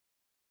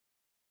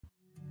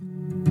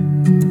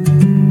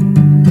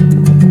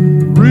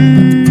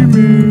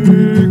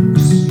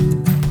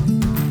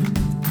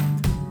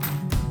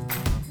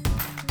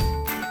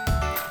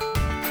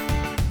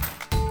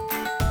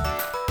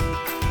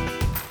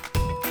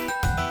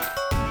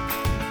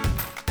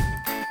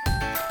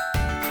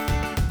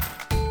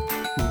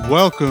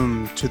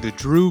Welcome to the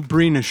Drew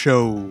Brina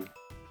Show.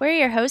 We're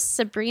your hosts,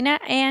 Sabrina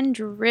and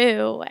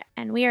Drew,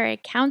 and we are a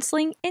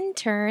counseling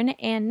intern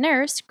and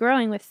nurse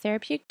growing with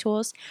therapeutic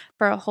tools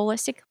for a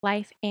holistic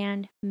life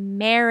and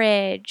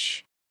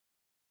marriage.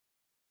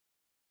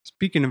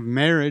 Speaking of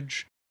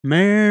marriage,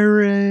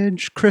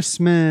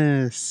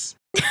 Christmas.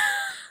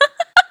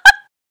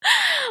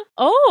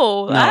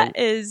 Oh, No. that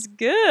is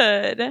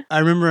good. I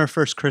remember our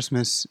first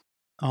Christmas.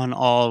 On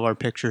all of our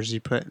pictures, you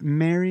put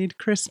married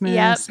Christmas.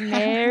 Yep,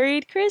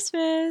 married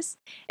Christmas.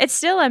 It's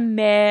still a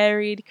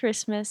married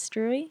Christmas,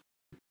 Drewy.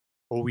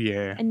 Oh,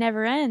 yeah. It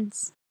never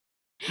ends.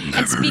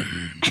 And,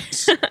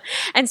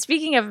 and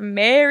speaking of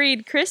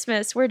married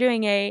Christmas, we're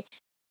doing a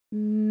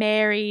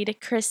Married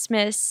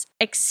Christmas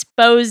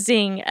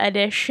exposing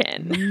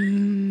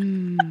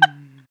edition.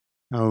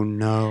 Oh,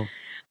 no.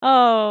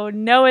 Oh,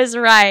 no is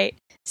right.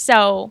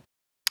 So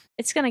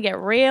it's going to get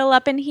real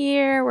up in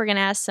here. We're going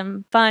to ask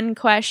some fun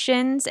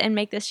questions and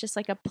make this just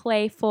like a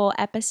playful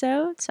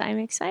episode. So I'm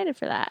excited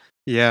for that.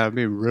 Yeah, it'd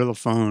be real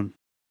fun.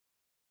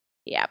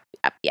 Yep.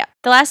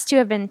 The last two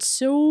have been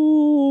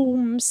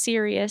so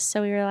serious.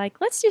 So we were like,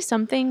 let's do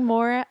something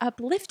more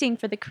uplifting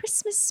for the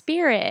Christmas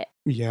spirit.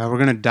 Yeah, we're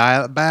going to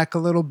dial it back a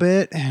little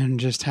bit and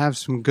just have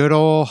some good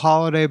old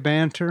holiday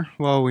banter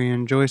while we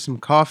enjoy some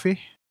coffee.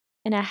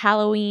 In a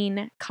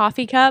Halloween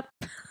coffee cup.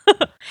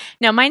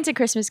 No, mine's a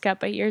Christmas cup,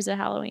 but yours a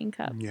Halloween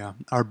cup. Yeah,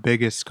 our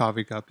biggest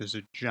coffee cup is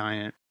a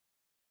giant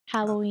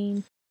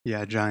Halloween.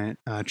 giant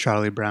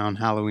Charlie Brown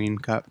Halloween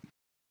cup.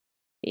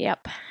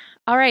 Yep.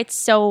 All right,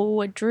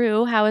 so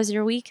Drew, how was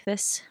your week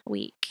this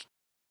week?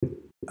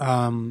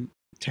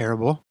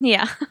 Terrible.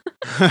 Yeah.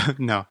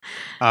 No.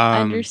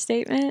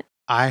 Understatement.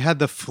 I had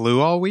the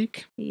flu all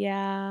week.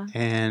 Yeah.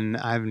 And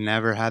I've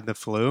never had the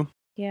flu.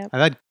 Yep.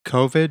 I've had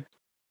COVID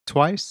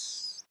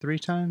 3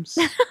 times.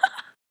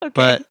 Okay.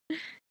 But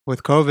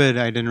with COVID,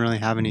 I didn't really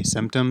have any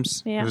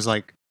symptoms. Yeah. It was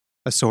like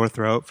a sore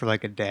throat for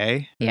like a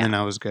day, and then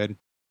I was good.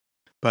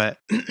 But,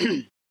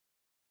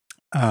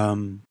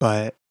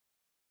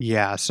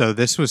 yeah, so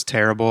this was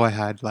terrible. I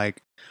had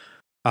like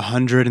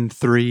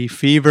 103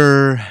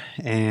 fever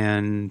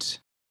and,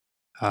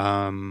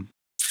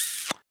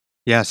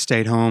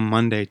 stayed home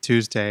Monday,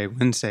 Tuesday,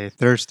 Wednesday,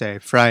 Thursday,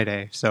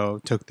 Friday. So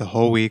took the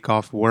whole week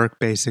off work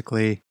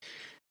basically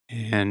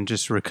and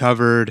just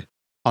recovered.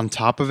 On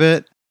top of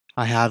it,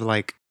 I had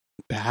like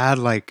bad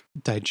like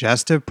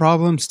digestive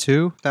problems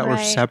too that were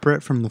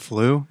separate from the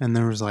flu. And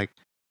there was like,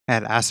 I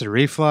had acid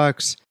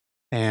reflux.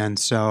 And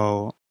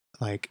so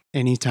like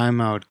anytime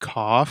I would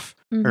cough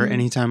or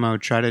anytime I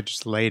would try to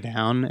just lay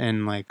down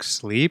and like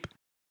sleep,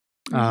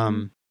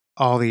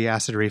 all the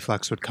acid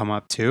reflux would come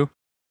up too.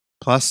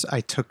 Plus,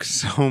 I took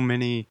so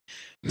many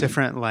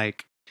different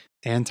like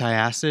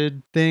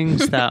anti-acid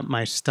things that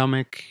my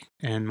stomach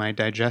and my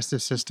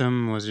digestive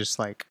system was just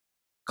like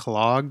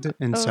clogged.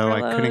 And so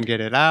I couldn't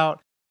get it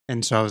out.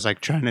 And so I was like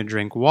trying to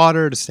drink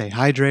water to stay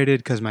hydrated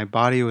because my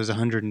body was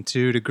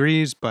 102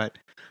 degrees, but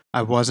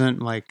I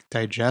wasn't like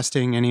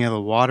digesting any of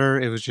the water.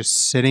 It was just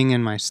sitting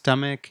in my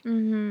stomach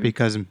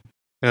because, and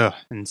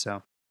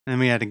then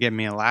we had to get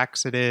me a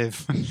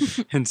laxative.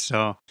 And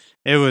so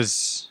it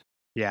was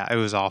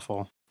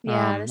awful.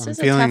 Yeah, this I'm is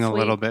feeling a tough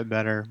little week. bit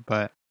better,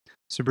 but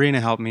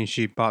Sabrina helped me.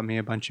 She bought me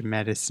a bunch of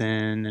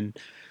medicine and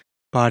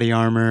body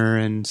armor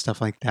and stuff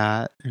like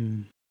that,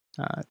 and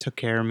took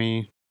care of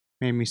me,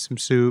 made me some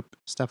soup,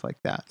 stuff like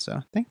that.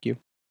 So thank you.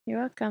 You're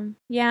welcome.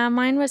 Yeah,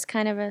 mine was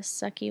kind of a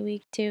sucky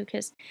week too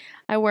because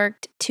I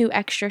worked 2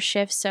 extra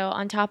shifts. So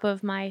on top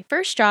of my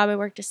first job, I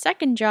worked a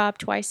second job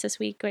twice this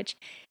week, which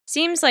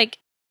seems like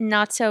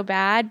not so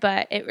bad,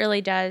 but it really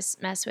does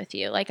mess with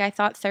you. Like I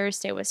thought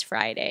Thursday was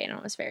Friday and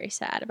I was very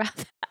sad about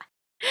that.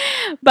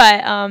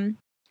 But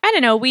I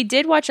don't know. We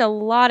did watch a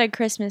lot of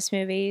Christmas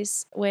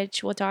movies,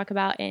 which we'll talk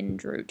about in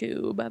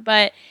DrewTube.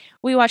 But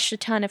we watched a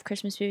ton of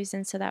Christmas movies,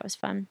 and so that was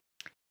fun.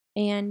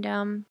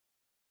 And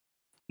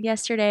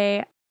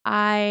yesterday,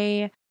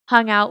 I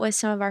hung out with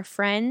some of our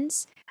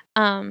friends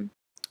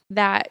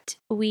that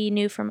we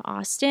knew from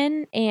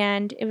Austin,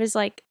 and it was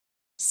like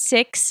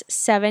 6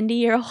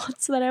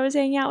 70-year-olds that I was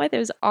hanging out with. It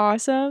was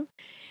awesome.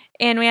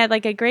 And we had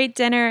like a great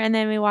dinner, and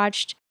then we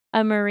watched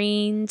a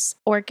Marines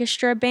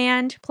orchestra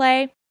band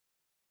play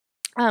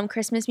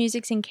Christmas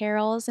music and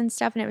carols and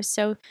stuff, and it was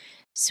so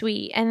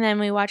sweet. And then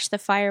we watched the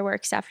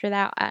fireworks after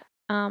that at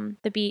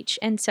the beach,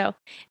 and so it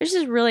was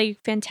just a really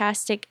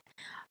fantastic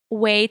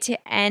way to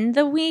end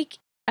the week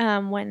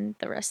when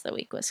the rest of the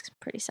week was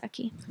pretty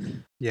sucky.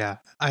 Yeah,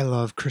 I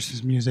love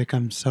Christmas music.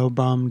 I'm so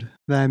bummed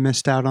that I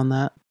missed out on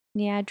that.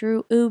 Yeah,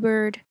 Drew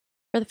Ubered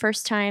for the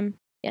first time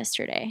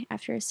yesterday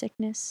after his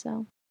sickness,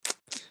 so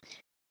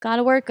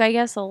gotta work, I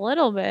guess, a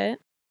little bit.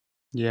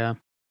 Yeah.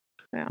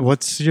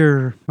 What's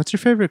your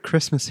favorite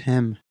Christmas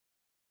hymn?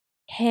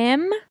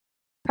 Hymn?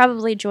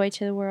 Probably Joy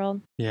to the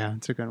World. Yeah,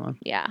 it's a good one.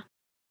 Yeah.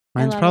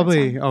 Mine's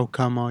probably Oh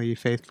Come All Ye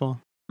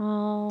Faithful.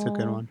 Oh. It's a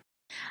good one.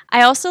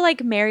 I also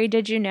like Mary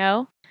Did You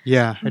Know?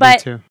 Yeah, I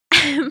do too.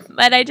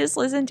 But I just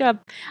listened to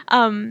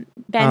Ben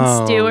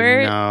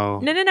Stewart. No,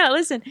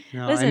 listen.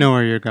 No, I know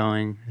where you're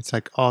going. It's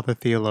like all the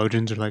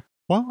theologians are like,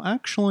 Well,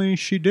 actually,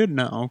 she did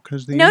know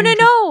because the No,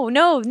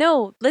 angel.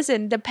 no.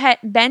 Listen, the pet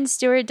Ben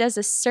Stewart does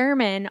a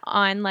sermon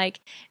on like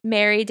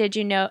Mary, did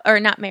you know, or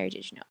not Mary,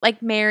 did you know,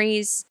 like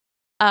Mary's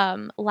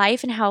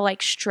life and how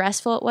like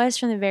stressful it was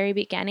from the very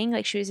beginning.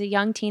 Like she was a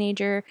young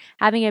teenager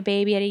having a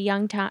baby at a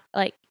young time,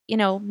 like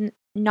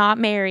not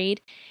married,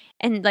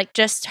 and like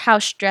just how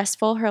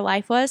stressful her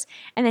life was.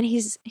 And then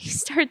he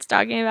starts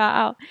talking about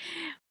how,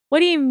 what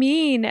do you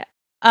mean,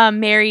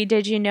 Mary,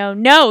 did you know?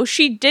 No,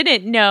 she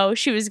didn't know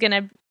she was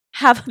gonna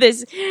have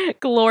this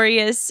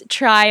glorious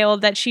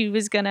child that she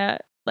was gonna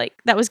like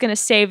that was gonna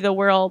save the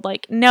world.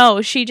 Like,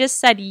 no, she just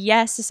said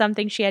yes to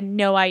something she had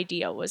no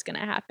idea was gonna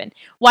happen.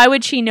 Why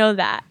would she know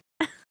that?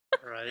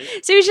 Right.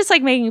 So he was just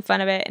like making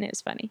fun of it, and it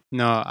was funny.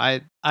 No,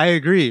 I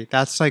agree.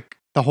 That's like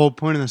the whole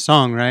point of the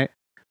song, right?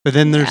 But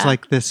then there's Yeah.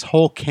 like this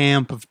whole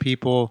camp of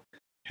people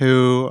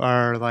who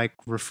are like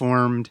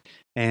reformed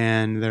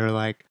and they're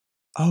like,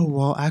 "Oh,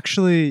 well,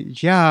 actually,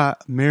 yeah,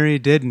 Mary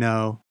did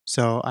know."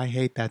 So I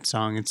hate that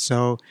song. It's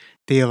so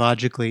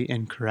theologically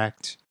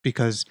incorrect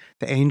because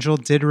the angel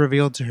did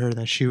reveal to her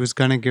that she was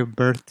going to give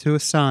birth to a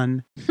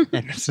son.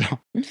 And so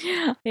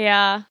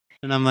Yeah.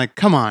 and I'm like,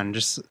 "Come on,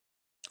 just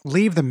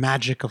leave the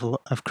magic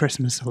of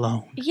Christmas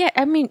alone." Yeah,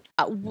 I mean,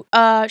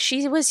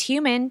 she was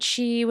human.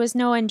 She was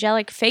no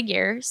angelic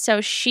figure,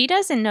 so she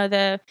doesn't know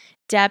the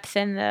depth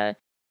and the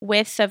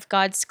width of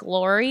God's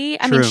glory.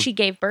 I mean, True. she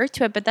gave birth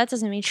to it, but that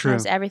doesn't mean she True.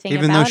 knows everything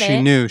Even though about she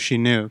it. knew, she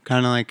knew.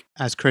 Kind of like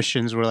as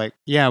Christians, we're like,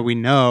 yeah, we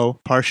know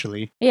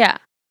partially, Yeah,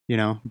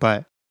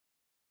 but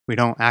we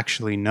don't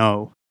actually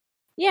know.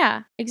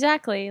 yeah,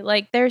 exactly.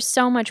 Like, there's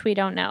so much we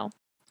don't know.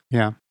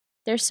 Yeah.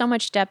 There's so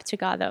much depth to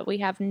God that we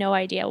have no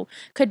idea,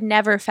 could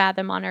never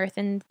fathom on earth.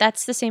 And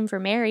that's the same for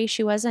Mary.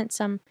 She wasn't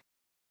some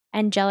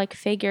angelic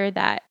figure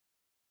that,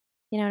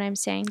 you know what I'm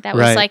saying? That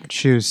was Right. like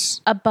She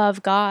was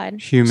above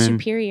God, human.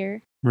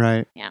 superior.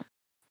 Right.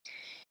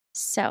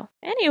 So,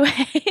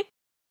 anyway,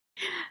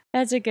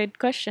 that's a good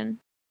question.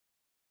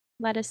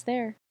 Led us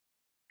there.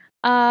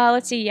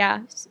 Let's see.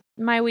 Yeah,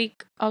 my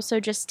week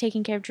also just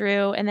taking care of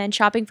Drew and then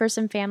shopping for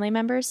some family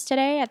members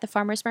today at the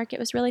farmers market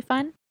was really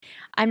fun.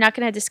 I'm not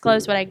going to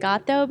disclose what I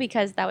got though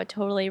because that would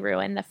totally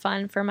ruin the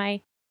fun for my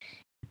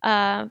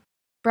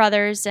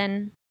brothers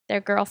and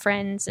their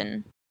girlfriends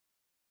and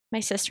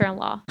my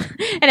sister-in-law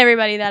and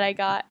everybody that I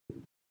got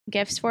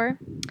gifts for.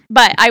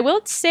 But I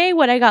will say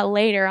what I got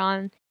later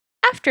on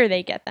after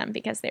they get them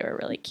because they were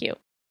really cute.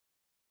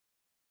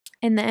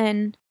 And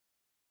then,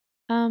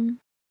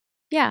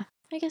 yeah,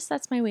 I guess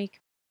that's my week.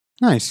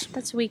 Nice.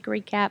 That's a week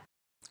recap.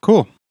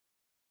 Cool.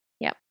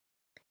 Yep.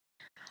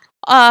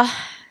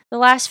 The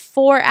last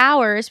 4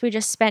 hours we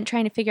just spent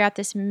trying to figure out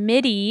this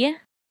MIDI.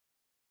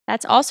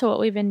 That's also what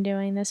we've been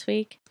doing this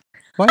week.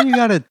 Why you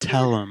gotta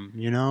tell them?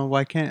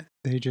 Why can't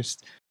they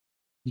just?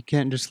 You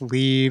can't just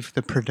leave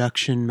the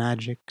production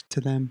magic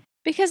to them.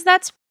 Because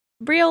that's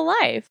real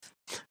life.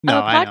 No,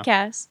 of a I know.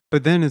 podcast.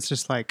 But then it's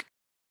just like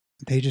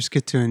they just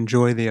get to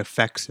enjoy the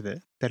effects of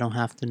it. They don't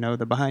have to know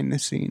the behind the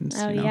scenes.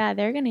 Oh yeah,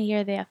 they're gonna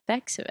hear the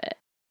effects of it.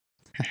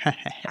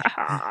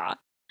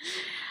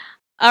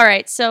 All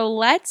right, so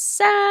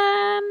let's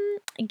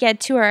get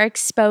to our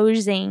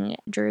exposing,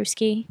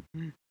 Drewski.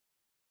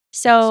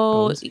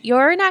 So Exposing.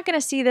 you're not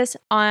gonna see this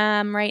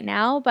right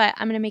now, but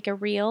I'm gonna make a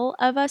reel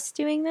of us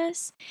doing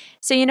this.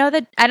 So you know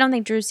that I don't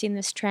think Drew's seen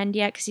this trend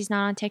yet because he's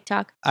not on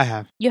TikTok. I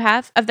have. You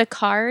have of the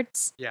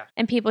cards, Yeah.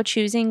 and people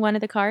choosing one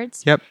of the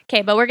cards. Yep.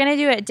 Okay, but we're gonna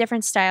do it a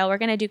different style. We're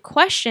gonna do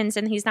questions,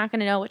 and he's not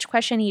gonna know which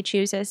question he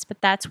chooses, but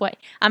that's what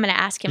I'm gonna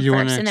ask him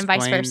first, and then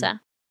vice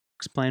versa.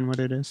 Explain what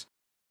it is.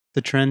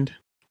 The trend.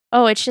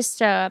 Oh, it's just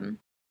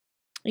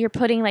you're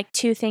putting like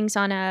two things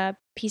on a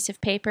piece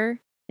of paper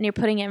and you're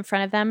putting it in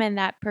front of them and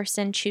that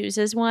person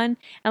chooses one.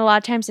 And a lot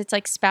of times it's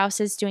like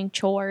spouses doing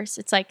chores.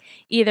 It's like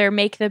either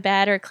make the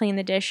bed or clean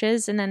the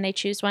dishes and then they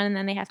choose one and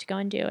then they have to go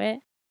and do it.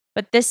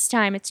 But this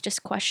time it's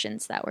just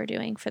questions that we're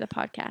doing for the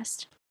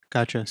podcast.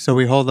 Gotcha. So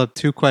we hold up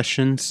two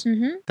questions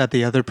Mm-hmm. that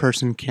the other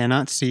person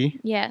cannot see.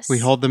 Yes. We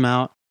hold them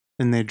out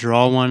and they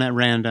draw one at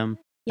random.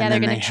 Yeah, and they're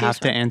then going they to have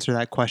choose one. to answer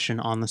that question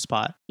on the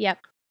spot. Yep.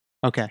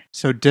 Okay.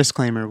 So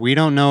disclaimer, we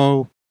don't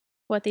know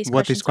what these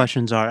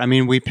questions are. I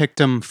mean, we picked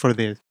them for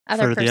the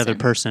other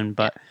person,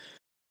 but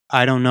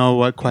I don't know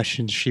what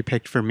questions she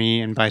picked for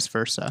me and vice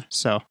versa.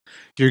 So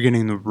you're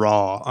getting the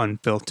raw,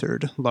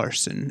 unfiltered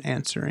Larson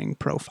answering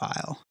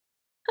profile.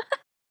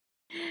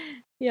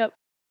 Yep.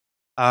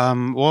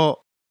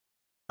 Well,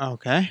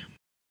 okay.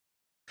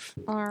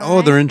 All right.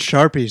 Oh, they're in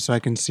Sharpie, so I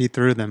can see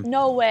through them.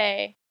 No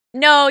way.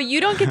 No, you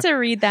don't get to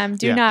read them.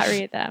 Do not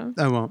read them.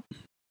 I won't.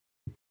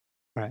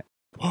 Right.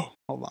 Whoa,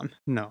 hold on.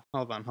 No,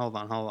 hold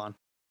on.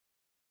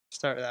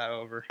 Start that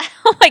over.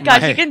 Oh my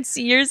gosh, you can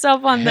see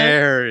yourself on the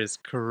hair is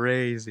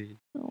crazy.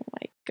 Oh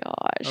my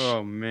gosh.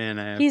 Oh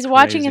man, he's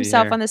watching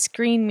himself on the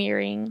screen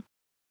mirroring,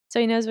 so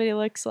he knows what he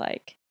looks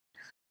like.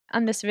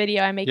 On this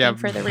video I'm making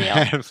for the reel.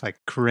 I have like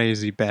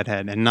crazy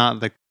bedhead and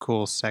not the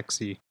cool,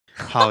 sexy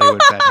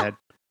Hollywood bedhead.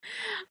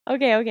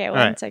 Okay,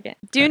 one second.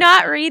 Do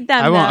not read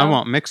them. I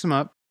won't. Mix them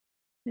up.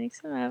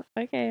 Mix them up.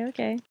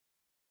 Okay.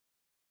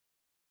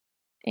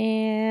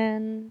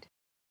 And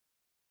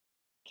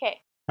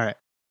okay. All right.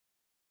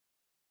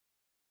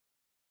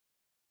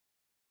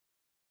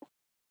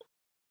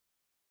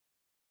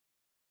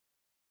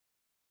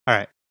 All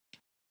right.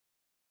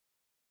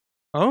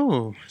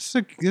 Oh, this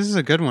is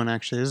a good one,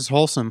 actually. This is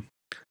wholesome.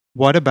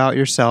 What about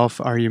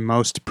yourself are you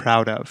most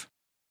proud of?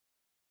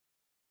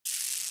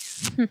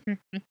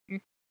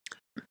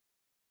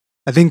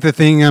 I think the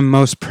thing I'm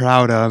most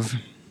proud of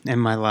in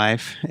my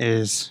life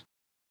is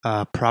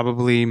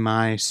probably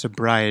my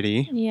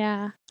sobriety.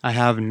 Yeah. I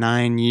have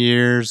 9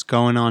 years,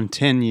 going on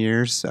 10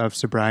 years of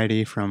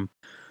sobriety from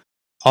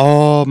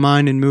all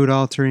mind and mood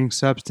altering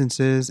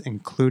substances,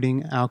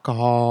 including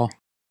alcohol.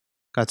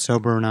 Got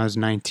sober when I was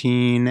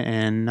 19,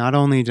 and not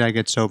only did I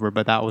get sober,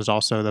 but that was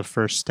also the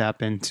first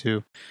step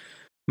into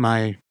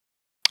my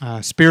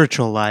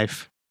spiritual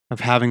life of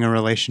having a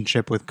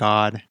relationship with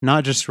God,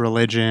 not just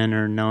religion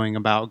or knowing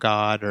about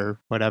God or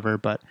whatever,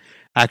 but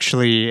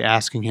actually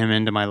asking Him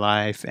into my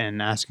life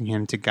and asking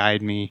Him to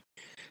guide me,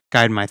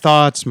 guide my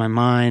thoughts, my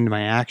mind,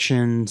 my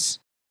actions.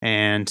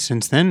 And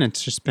since then,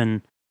 it's just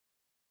been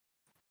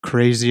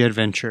crazy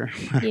adventure.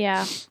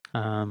 Yeah.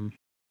 Done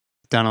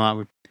a lot.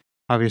 We've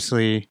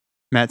obviously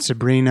met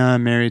Sabrina,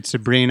 married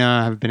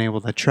Sabrina. I've been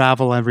able to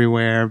travel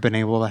everywhere, been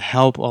able to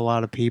help a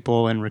lot of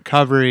people in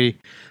recovery.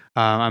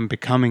 I'm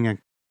becoming a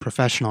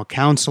professional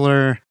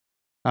counselor.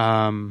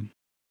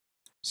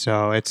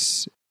 So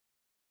it's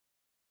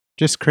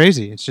just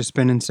crazy. It's just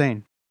been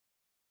insane.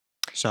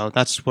 So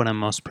that's what I'm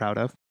most proud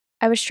of.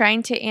 I was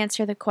trying to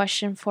answer the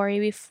question for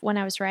you when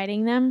I was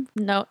writing them,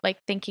 like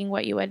thinking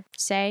what you would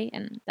say,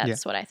 and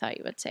that's what I thought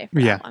you would say for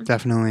Yeah, that one.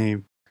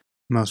 definitely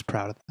most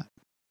proud of that.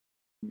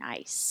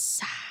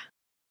 Nice.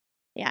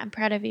 Yeah, I'm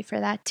proud of you for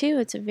that too.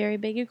 It's a very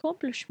big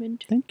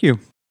accomplishment. Thank you.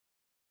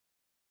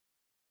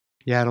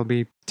 Yeah, it'll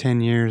be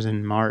 10 years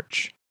in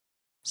March.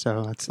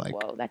 So that's like,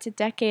 whoa, that's a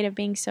decade of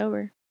being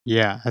sober.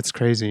 Yeah, that's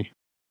crazy.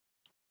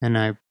 And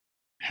I'm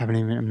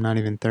not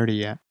even 30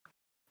 yet.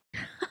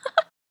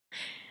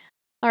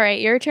 All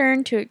right, your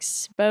turn to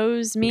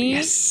expose me.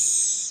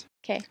 Yes.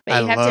 Okay, but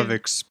I love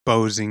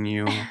exposing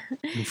you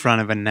in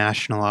front of a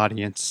national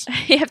audience.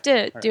 You have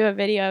to do a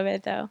video of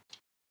it though.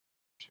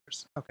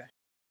 Cheers. Okay.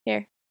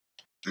 Here.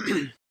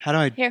 How do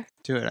I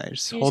do it? I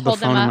just You hold the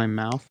phone in my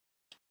mouth.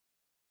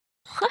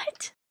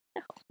 What?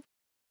 No.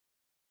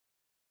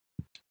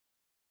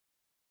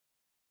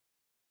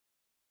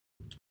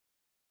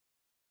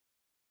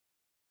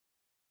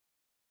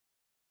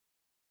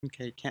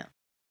 Okay,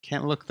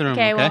 can't look through them.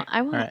 Okay, well,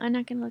 I won't. Right. I'm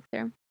not gonna look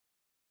through them.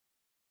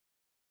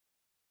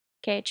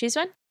 Okay, choose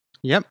one.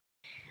 Yep.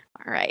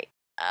 All right.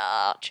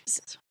 Oh, choose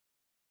this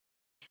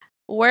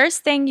one.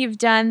 Worst thing you've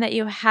done that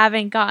you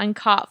haven't gotten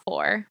caught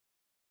for?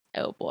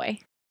 Oh boy.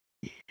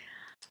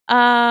 Do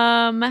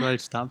I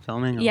stop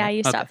filming? Yeah,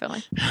 you stop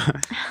filming.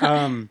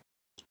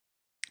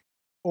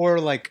 Or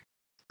like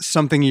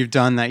something you've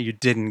done that you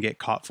didn't get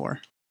caught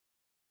for.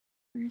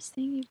 Worst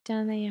thing you've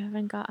done that you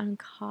haven't gotten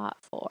caught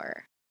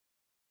for?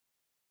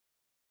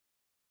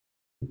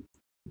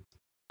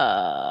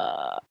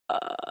 I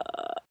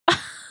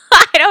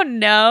don't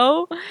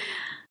know.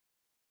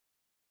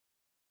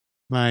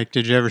 Like,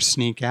 did you ever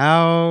sneak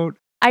out?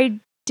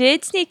 I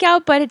did sneak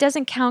out, but it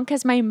doesn't count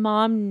because my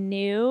mom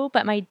knew,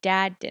 but my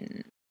dad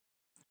didn't.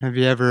 Have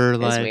you ever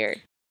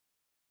weird.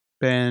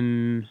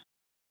 Been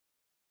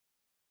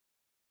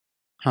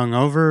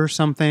hungover or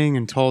something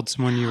and told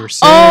someone you were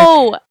sick?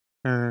 Oh,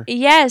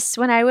 yes.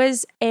 When I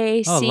was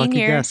a senior. Lucky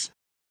guess.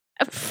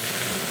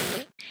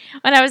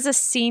 When I was a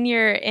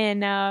senior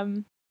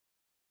in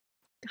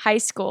high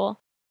school,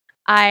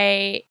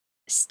 I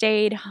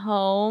stayed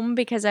home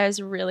because I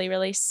was really,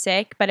 really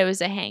sick, but it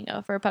was a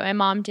hangover, but my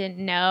mom didn't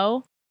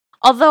know.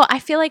 Although I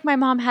feel like my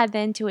mom had the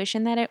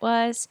intuition that it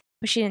was,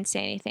 but she didn't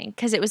say anything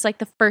because it was like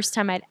the first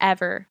time I'd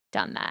ever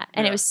done that.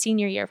 And it was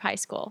senior year of high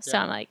school. So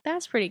I'm like,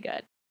 that's pretty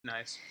good.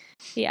 Nice.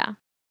 Yeah.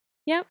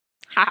 Yep.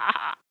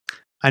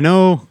 I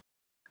know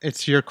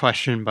it's your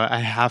question, but I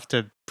have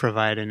to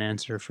provide an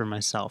answer for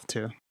myself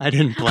too. I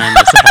didn't plan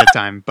this ahead of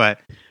time, but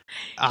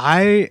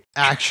I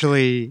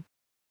actually,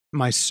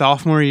 my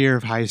sophomore year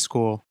of high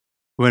school,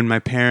 when my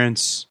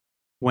parents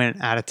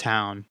went out of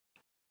town,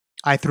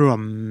 I threw a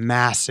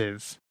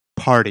massive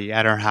party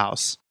at our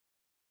house.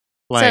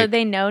 So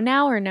they know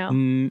now or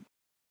no?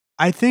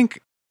 I think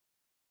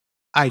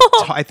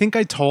I think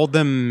I told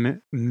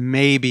them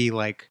maybe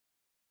like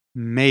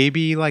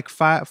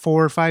 4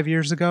 or 5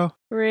 years ago.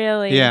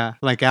 Really? Yeah,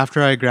 like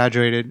after we had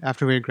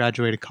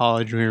graduated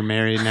college, we were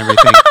married and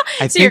everything.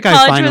 I so think your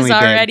college I finally was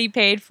already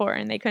paid for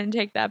and they couldn't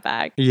take that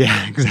back.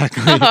 Yeah,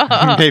 exactly.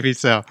 Maybe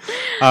so.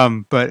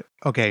 But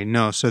okay,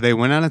 no. So they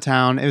went out of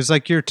town. It was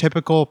like your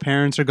typical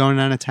parents are going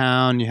out of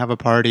town. You have a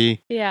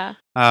party. Yeah.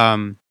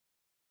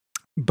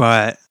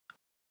 But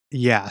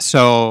yeah,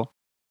 so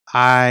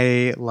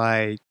I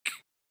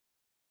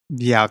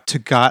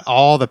got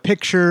all the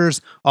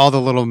pictures, all the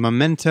little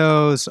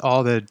mementos,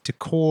 all the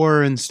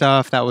decor and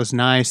stuff. That was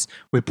nice.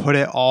 We put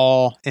it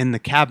all in the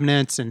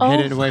cabinets and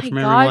hid it away from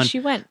everyone.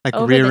 You went like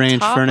over rearranged the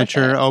top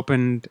furniture,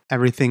 opened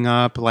everything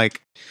up.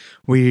 Like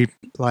we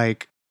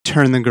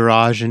turn the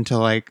garage into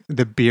like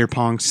the beer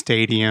pong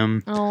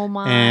stadium. Oh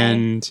my.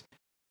 And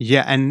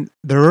yeah, and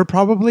there were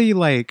probably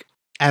like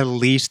at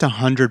least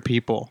 100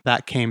 people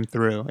that came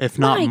through, if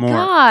not my more.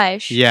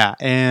 gosh. Yeah,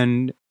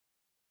 and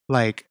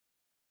like,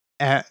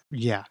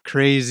 yeah,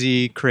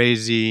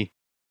 crazy,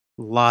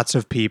 lots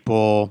of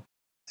people,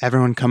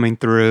 everyone coming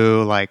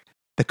through. Like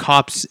the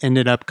cops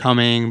ended up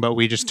coming, but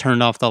we just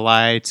turned off the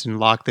lights and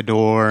locked the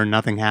door.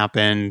 Nothing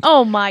happened.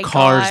 Oh my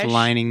Cars gosh.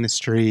 lining the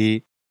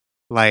street.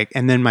 Like,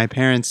 and then my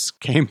parents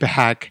came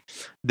back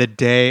the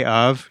day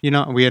of,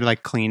 we had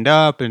like cleaned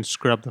up and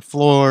scrubbed the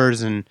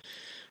floors and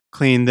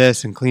cleaned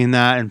this and cleaned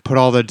that and put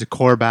all the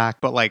decor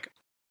back. But like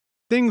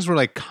things were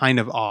like kind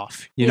of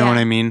off. You know what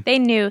I mean? They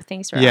knew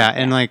things were Yeah. off,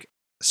 And like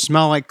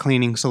smell like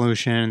cleaning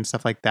solution and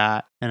stuff like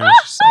that. And I was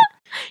just like,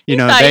 thought you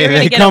were gonna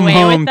they get come away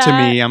with home to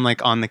that? me. I'm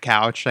like on the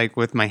couch, like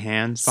with my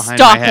hands behind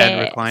Stop my head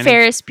it. reclining.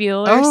 Ferris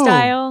Bueller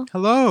style.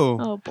 Hello.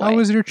 Oh, boy. How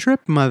was your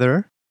trip,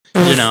 mother?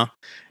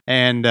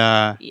 And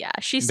Yeah,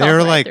 she saw they were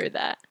right like, through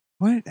that.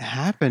 what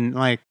happened?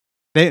 Like,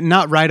 they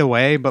not right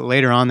away, but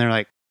later on, they're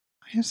like,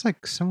 I guess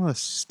like some of the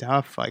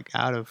stuff like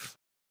out of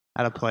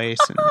place,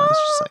 and I was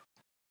just like,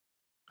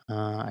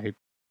 I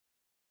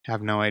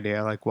have no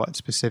idea like what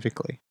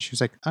specifically. She was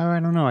like, oh, I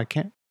don't know, I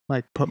can't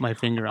like put my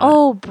finger on it.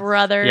 Oh,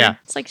 brother. Yeah.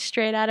 It's like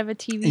straight out of a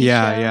TV show.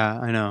 Yeah,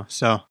 I know.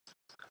 So,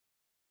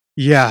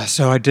 yeah,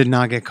 so I did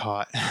not get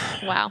caught.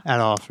 Wow. At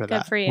all for Good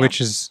that, for you.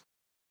 which is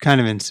kind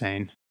of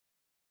insane,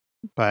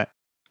 but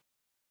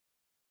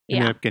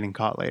ended up getting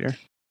caught later.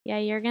 Yeah,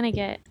 you're gonna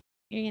get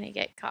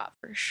caught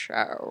for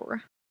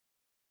sure.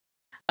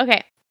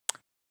 Okay.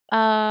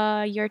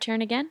 Your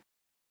turn again?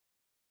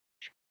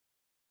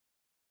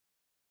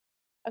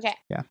 Okay.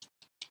 Yeah.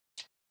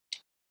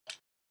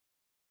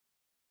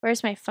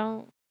 Where's my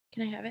phone?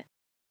 Can I have it?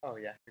 Oh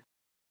yeah.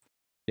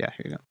 Yeah,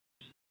 here you go.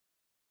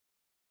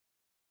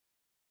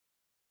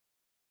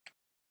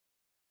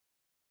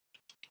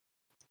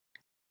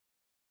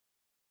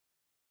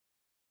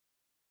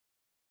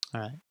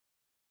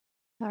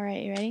 All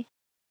right, you ready?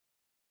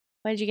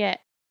 What did you get?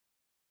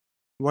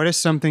 What is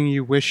something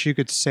you wish you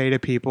could say to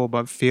people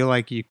but feel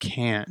like you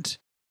can't?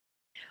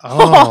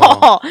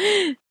 Oh.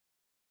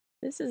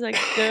 This is a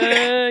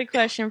good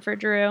question for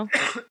Drew.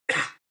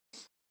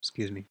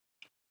 Excuse me.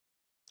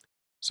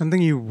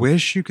 Something you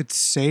wish you could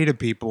say to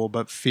people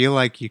but feel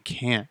like you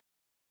can't.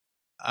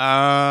 Okay.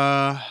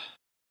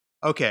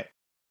 I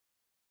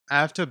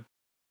have to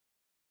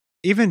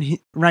even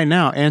right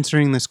now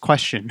answering this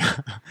question.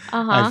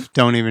 I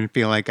don't even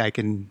feel like I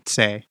can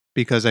say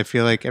because I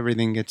feel like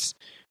everything gets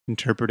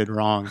interpreted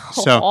wrong.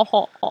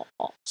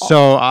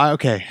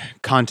 Okay,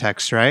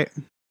 context, right?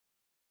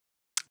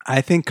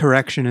 I think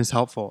correction is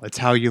helpful. It's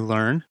how you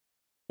learn.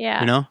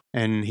 Yeah.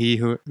 And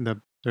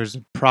there's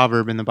a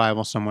proverb in the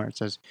Bible somewhere. It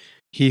says,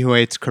 "He who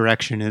hates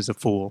correction is a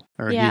fool,"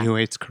 or "He who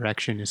hates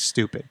correction is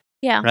stupid."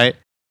 Yeah. Right?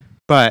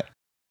 But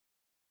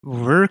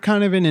we're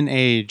kind of in an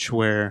age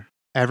where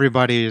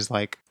everybody is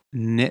like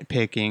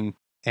nitpicking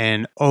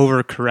and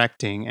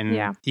overcorrecting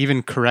and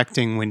even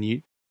correcting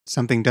when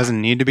something doesn't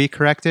need to be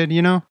corrected,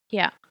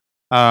 Yeah.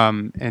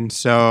 And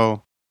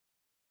so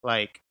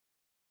like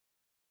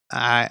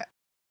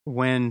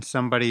when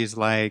somebody's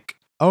like,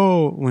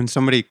 when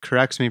somebody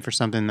corrects me for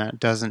something that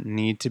doesn't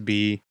need to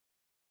be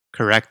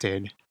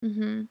corrected,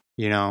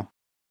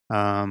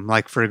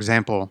 like for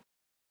example,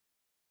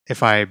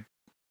 if I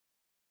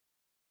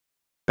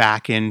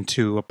back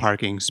into a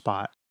parking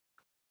spot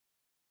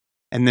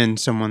and then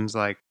someone's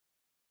like,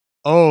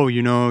 oh,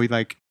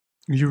 like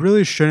you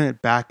really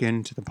shouldn't back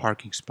into the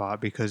parking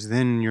spot because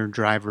then your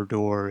driver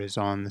door is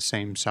on the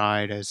same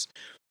side as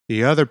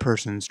the other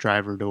person's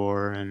driver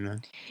door.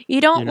 And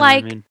you don't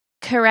like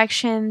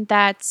correction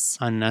that's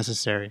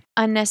unnecessary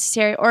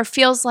or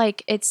feels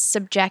like it's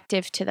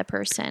subjective to the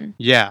person.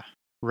 Yeah,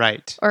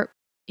 right. Or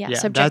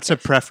subjective. That's a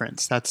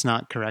preference. That's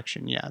not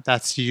correction. Yeah,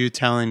 that's you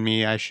telling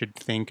me I should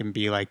think and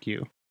be like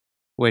you,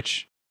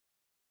 which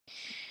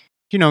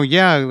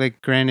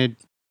like granted,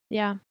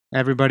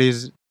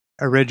 everybody's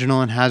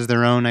original and has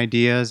their own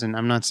ideas, and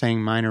I'm not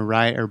saying mine are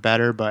right or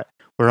better, but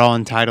we're all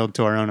entitled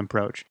to our own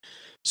approach.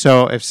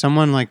 So if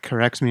someone like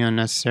corrects me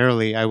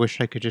unnecessarily, I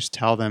wish I could just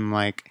tell them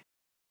like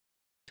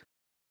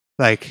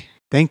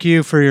thank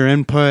you for your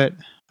input,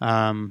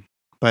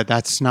 but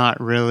that's not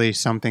really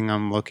something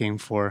I'm looking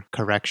for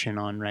correction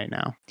on right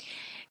now.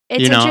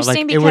 It's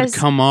interesting because it would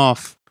come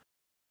off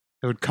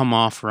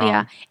wrong.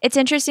 Yeah, it's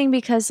interesting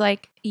because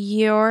like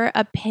your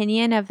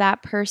opinion of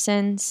that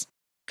person's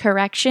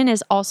correction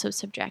is also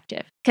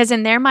subjective because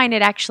in their mind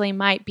it actually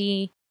might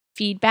be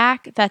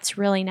feedback that's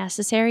really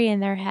necessary in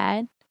their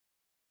head,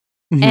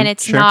 and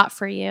it's not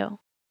for you.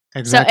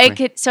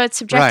 Exactly. So it's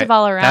subjective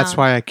all around. That's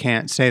why I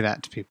can't say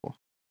that to people.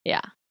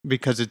 Yeah.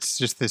 Because it's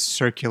just this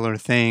circular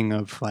thing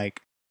of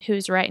like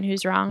who's right and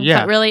who's wrong.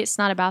 Yeah. But really it's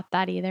not about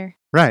that either.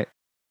 Right.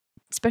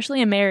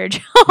 Especially in marriage.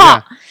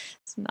 Yeah.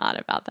 It's not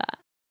about that.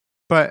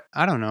 But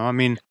I don't know. I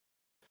mean,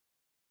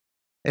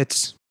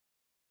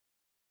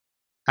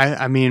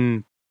 I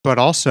mean, but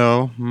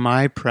also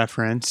my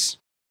preference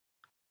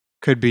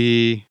could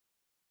be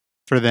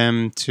for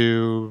them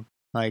to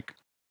like,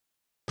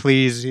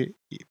 please,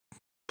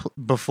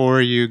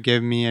 before you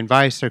give me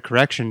advice or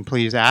correction,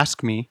 please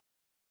ask me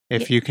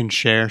if you can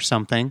share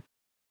something,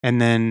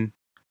 and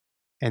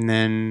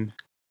then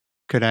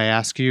could I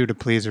ask you to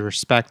please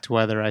respect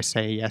whether I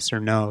say yes or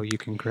no? You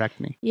can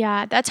correct me.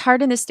 Yeah, that's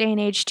hard in this day and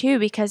age too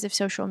because of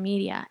social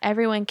media.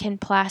 Everyone can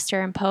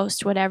plaster and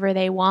post whatever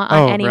they want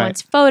on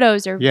anyone's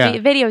photos or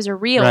videos or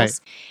reels. Right.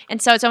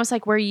 And so it's almost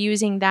like we're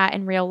using that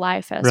in real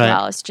life as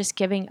well. It's just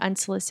giving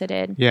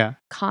unsolicited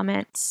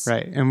comments.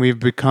 Right. And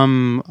we've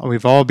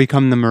all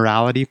become the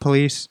morality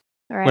police,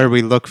 where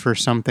we look for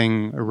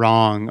something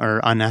wrong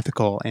or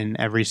unethical in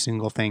every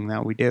single thing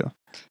that we do.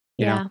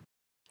 You know?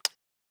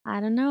 I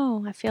don't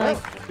know. I feel like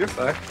you're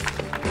fine.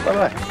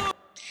 Bye-bye.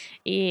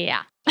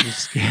 Yeah.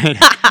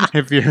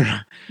 If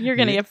you're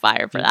gonna get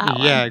fired for that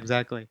one. Yeah,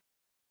 exactly.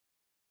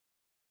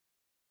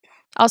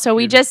 Also,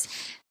 we just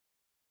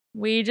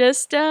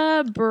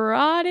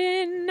brought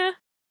in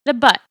the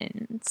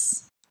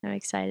buttons. I'm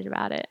excited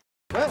about it.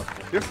 Well,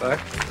 you're fine.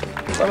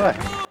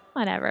 Bye-bye.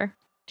 Whatever.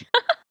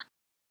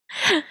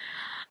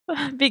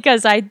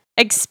 Because I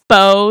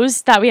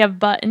exposed that we have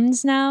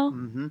buttons now.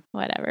 Mm-hmm.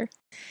 Whatever.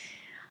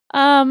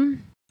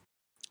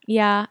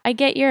 Yeah, I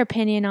get your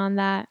opinion on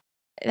that.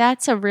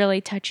 That's a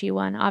really touchy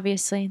one,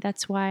 obviously.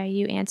 That's why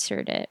you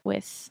answered it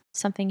with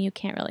something you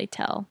can't really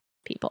tell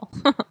people.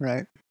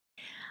 Right.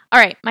 All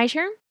right, my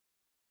turn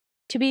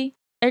to be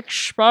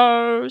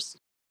exposed.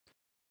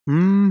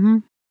 Mm-hmm.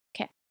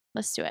 Okay,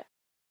 let's do it.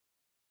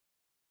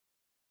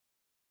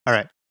 All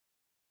right.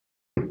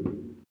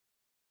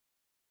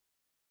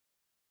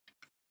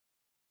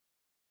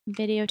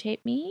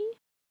 Videotape me.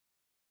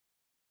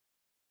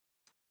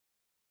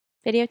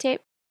 Videotape.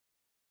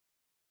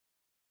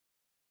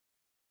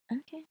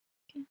 Okay.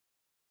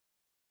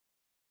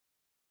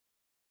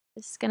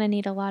 This is going to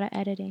need a lot of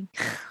editing.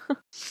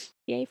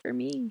 Yay for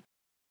me.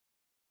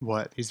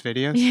 What, these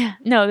videos? Yeah.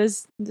 No,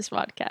 this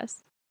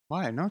podcast.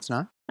 Why? No, it's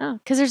not. Oh,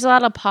 because there's a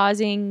lot of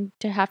pausing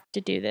to have to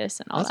do this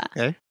and all that.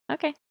 Okay.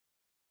 Okay.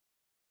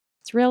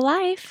 It's real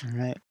life. All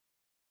right.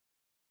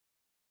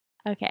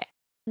 Okay.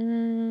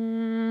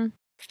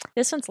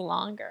 This one's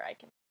longer, I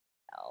can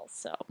tell.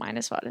 So might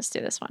as well just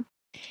do this one.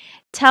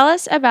 Tell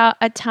us about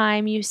a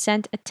time you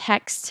sent a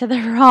text to the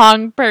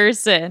wrong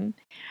person.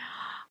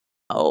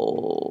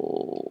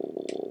 Oh.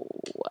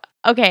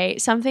 Okay,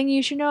 something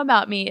you should know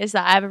about me is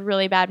that I have a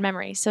really bad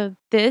memory. So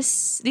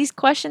these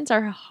questions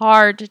are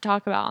hard to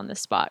talk about on the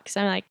spot because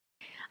I'm like,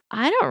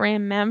 I don't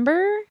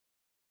remember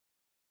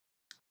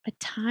a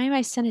time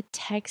I sent a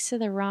text to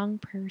the wrong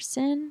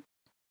person.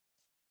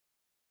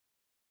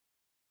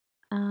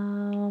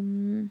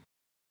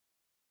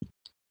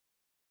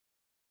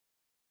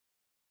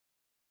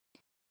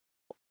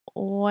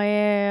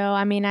 Well,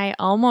 I mean, I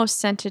almost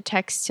sent a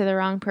text to the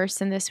wrong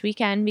person this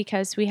weekend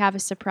because we have a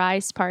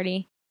surprise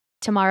party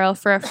tomorrow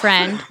for a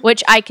friend,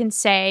 which I can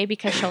say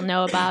because she'll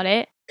know about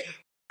it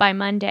by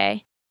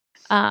Monday.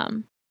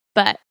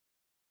 But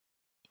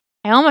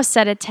I almost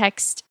sent a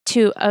text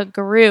to a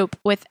group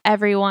with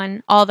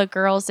everyone, all the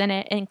girls in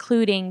it,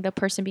 including the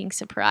person being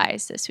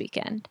surprised this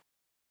weekend.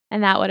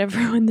 And that would have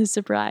ruined the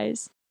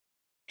surprise.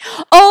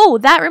 Oh,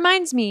 that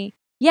reminds me.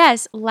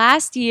 Yes,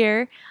 last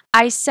year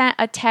I sent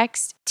a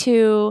text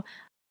to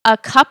a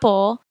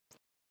couple,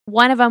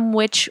 one of them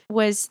which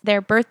was their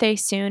birthday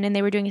soon, and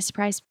they were doing a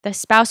surprise, the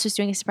spouse was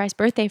doing a surprise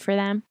birthday for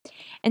them.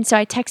 And so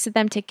I texted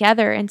them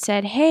together and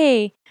said,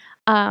 hey,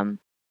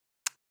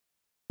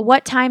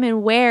 what time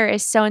and where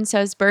is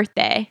so-and-so's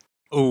birthday?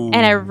 Ooh.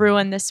 And I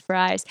ruined the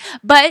surprise.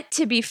 But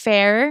to be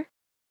fair,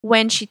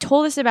 when she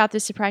told us about the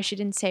surprise, she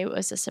didn't say it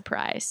was a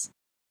surprise.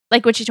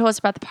 Like when she told us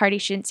about the party,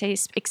 she didn't say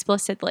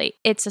explicitly,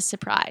 it's a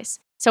surprise.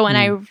 So when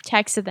I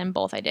texted them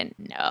both, I didn't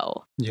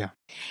know. Yeah.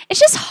 It's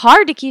just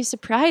hard to keep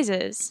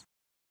surprises.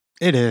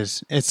 It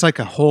is. It's like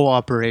a whole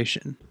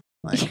operation.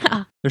 Like,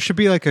 there should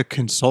be like a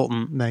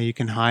consultant that you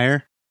can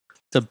hire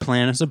to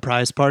plan a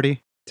surprise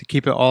party, to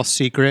keep it all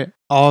secret.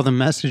 All the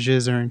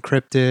messages are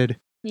encrypted.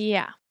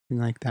 Yeah.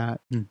 Like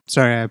that.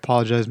 Sorry, I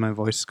apologize. My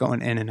voice is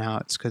going in and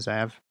out. It's because I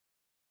have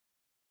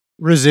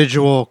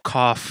residual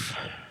cough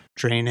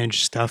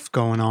drainage stuff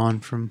going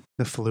on from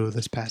the flu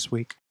this past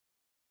week.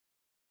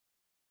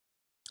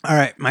 All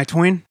right, my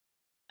twin.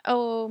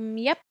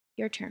 Yep,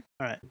 your turn.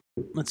 All right,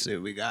 let's see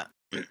what we got.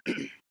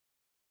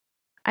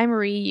 I'm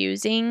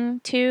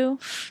reusing two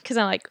because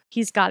I'm like,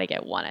 he's got to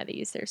get one of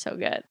these. They're so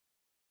good.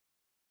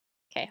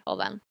 Okay,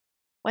 hold on.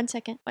 1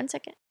 second.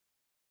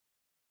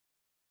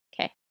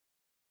 Okay.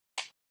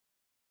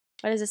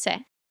 What does it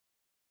say?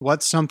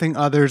 What's something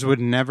others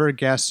would never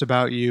guess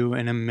about you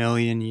in a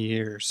million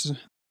years?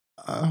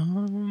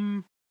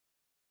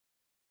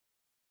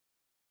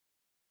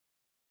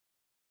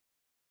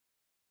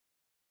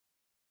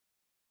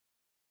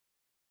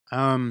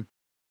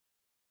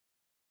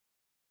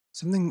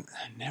 Something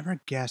I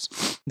never guess.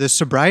 The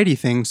sobriety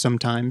thing,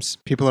 sometimes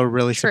people are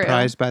really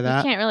surprised by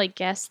that. You can't really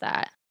guess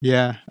that.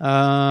 Yeah.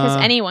 Because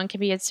anyone can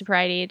be at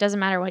sobriety. It doesn't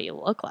matter what you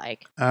look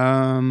like.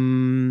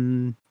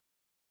 Something.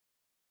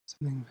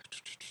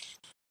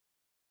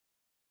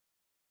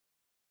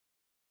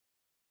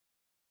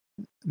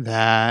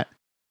 that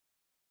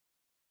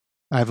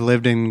I've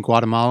lived in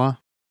Guatemala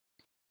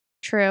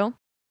True.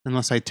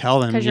 unless I tell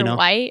them, Because you you're know.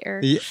 white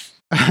or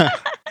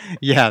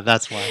Yeah,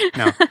 that's why.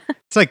 No.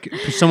 It's like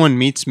if someone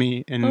meets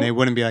me and Oh. they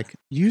wouldn't be like,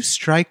 you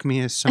strike me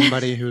as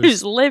somebody who's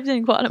who's lived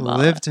in Guatemala.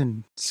 lived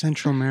in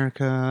Central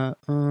America.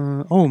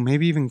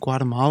 Maybe even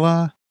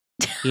Guatemala.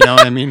 You know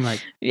what I mean?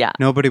 Like, Yeah.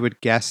 nobody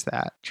would guess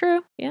that.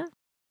 True. Yeah.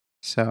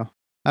 So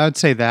I would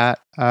say that.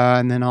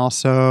 And then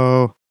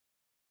also,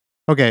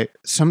 okay,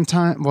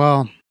 sometime,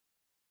 well,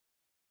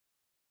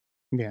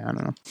 yeah, I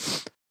don't know.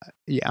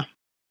 Yeah.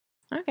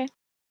 Okay.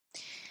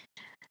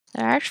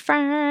 That's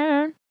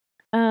fine.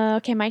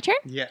 Okay, my turn?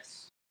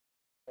 Yes.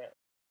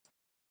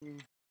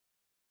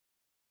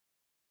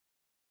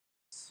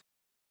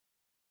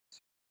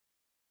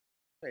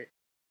 Wait.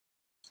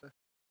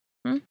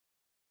 Hmm?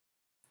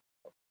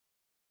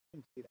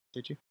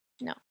 Did you?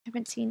 No, I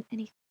haven't seen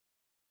any.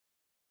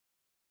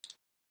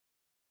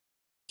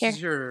 This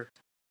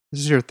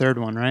is your third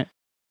one, right?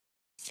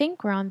 I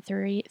think we're on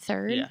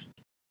third. Yeah.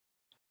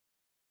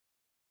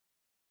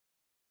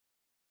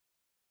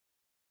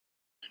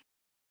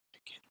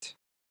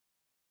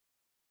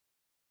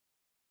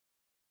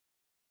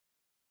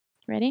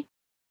 Ready?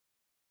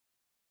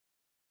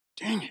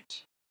 Dang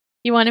it.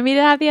 You wanted me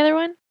to have the other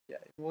one? Yeah.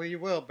 Well, you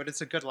will, but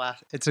it's a good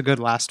last. It's a good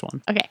last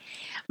one. Okay.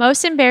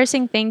 Most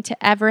embarrassing thing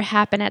to ever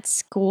happen at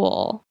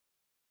school.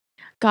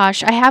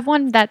 Gosh, I have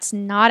one that's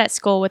not at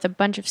school with a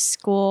bunch of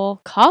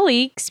school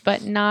colleagues,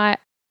 but not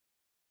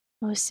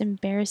most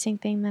embarrassing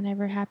thing that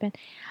ever happened.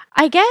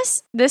 I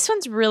guess this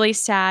one's really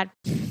sad.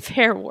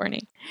 Fair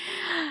warning.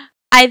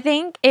 I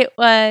think it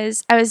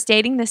was, I was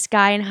dating this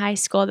guy in high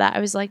school that I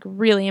was like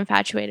really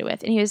infatuated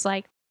with. And he was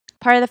like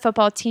part of the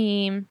football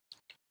team.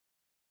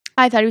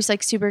 I thought he was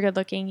like super good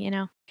looking, you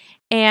know.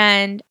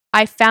 And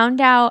I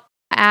found out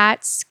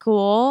at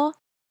school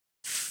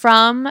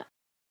from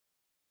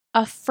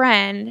a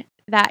friend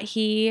that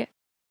he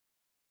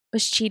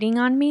was cheating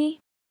on me.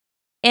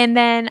 And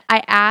then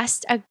I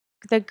asked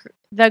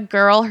the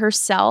girl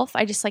herself.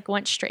 I just like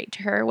went straight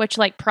to her, which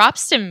like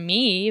props to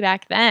me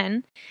back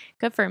then.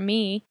 Good for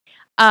me.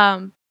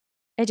 I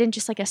didn't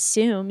just like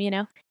assume, you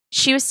know.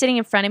 She was sitting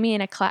in front of me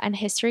in in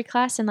history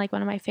class in like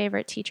one of my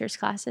favorite teachers'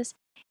 classes.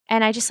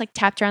 And I just like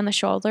tapped her on the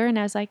shoulder and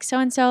I was like, so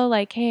and so,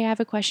 like, hey, I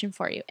have a question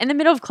for you. In the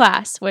middle of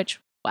class,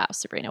 which, wow,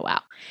 Sabrina,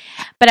 wow.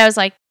 But I was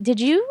like, did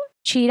you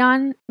cheat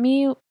on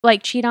me?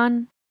 Like, cheat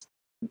on,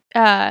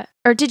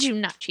 or did you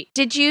not cheat?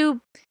 Did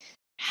you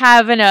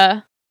have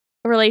a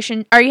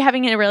relation? Are you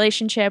having a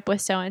relationship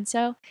with so and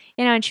so?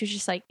 You know, and she was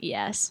just like,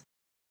 yes,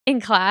 in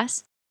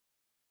class.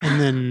 And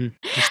then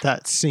just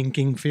that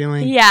sinking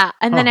feeling. Yeah.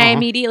 And then I Uh-huh.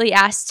 immediately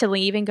asked to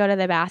leave and go to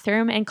the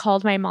bathroom and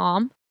called my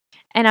mom.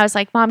 And I was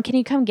like, Mom, can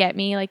you come get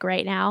me like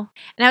right now?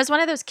 And I was one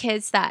of those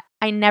kids that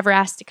I never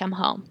asked to come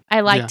home.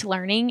 I liked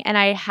learning and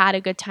I had a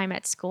good time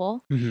at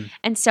school. Mm-hmm.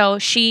 And so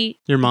she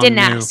Your mom didn't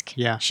knew. ask.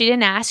 Yeah. She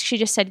didn't ask. She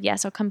just said,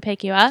 yes, I'll come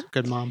pick you up.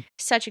 Good mom.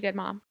 Such a good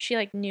mom. She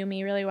like knew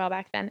me really well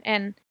back then.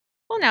 And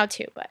well, now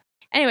too. But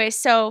anyway,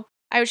 so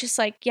I was just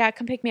like, yeah,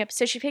 come pick me up.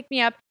 So she picked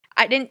me up.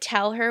 I didn't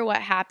tell her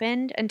what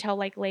happened until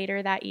like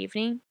later that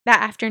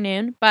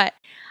afternoon. But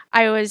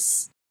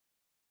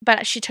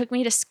she took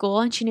me to school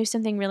and she knew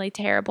something really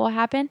terrible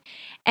happened.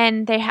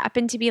 And they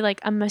happened to be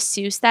like a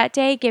masseuse that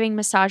day giving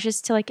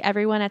massages to like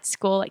everyone at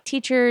school, like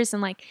teachers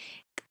and like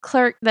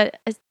the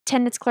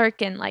attendance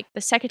clerk and like the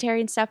secretary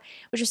and stuff,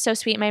 which was so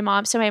sweet. My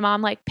mom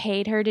like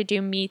paid her to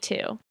do me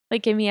too.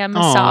 Like give me a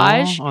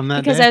massage on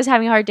that because day? I was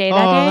having a hard day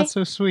that day. Oh, that's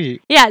so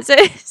sweet. Yeah, so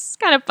it's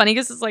kind of funny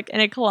because it's like in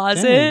a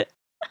closet.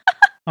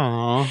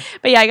 Aw.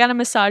 But yeah, I got a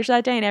massage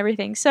that day and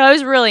everything. So it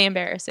was really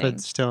embarrassing.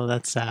 But still,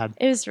 that's sad.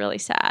 It was really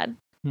sad.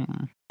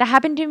 Hmm. That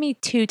happened to me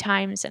 2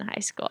 times in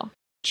high school.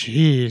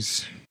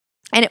 Jeez.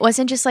 And it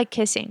wasn't just like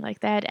kissing, like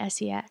they had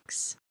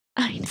sex.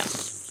 I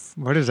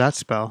know. What does that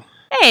spell?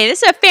 Hey,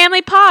 this is a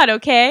family pod,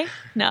 okay?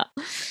 No.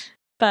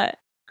 But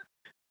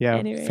Yeah,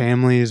 anyway.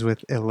 Families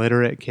with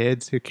illiterate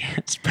kids who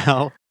can't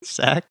spell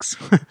sex.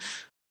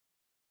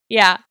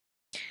 Yeah.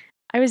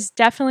 I was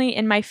definitely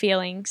in my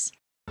feelings.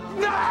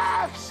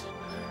 Nurse!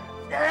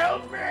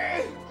 Help me!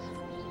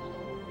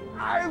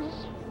 I'm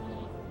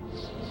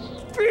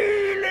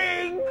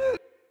feeling.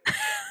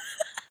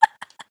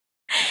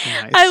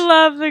 Nice. I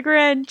love the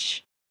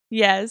Grinch.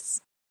 Yes.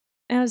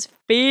 I was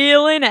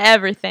feeling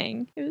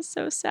everything. It was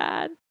so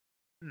sad.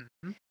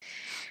 Mhm.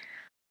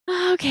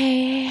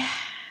 Okay.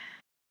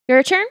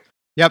 Your turn?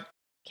 Yep.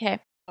 Okay.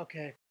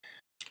 Okay.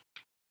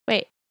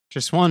 Wait.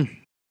 Just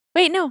one.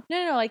 Wait, no.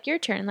 Like your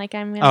turn. Like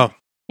I'm gonna. Oh.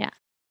 Yeah.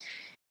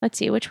 Let's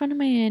see. Which one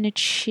am I gonna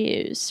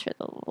choose for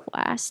the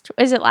last?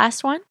 Is it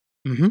last one?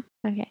 Mm-hmm.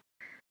 Okay.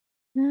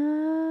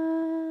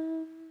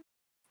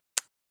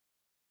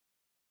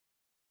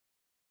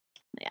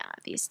 Yeah,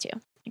 these two.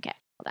 Okay,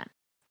 hold on.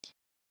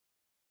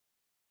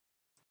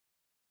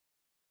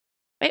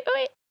 Wait.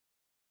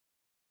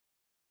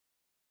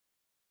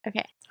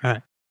 Okay. All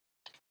right.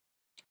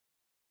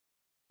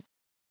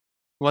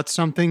 What's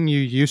something you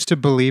used to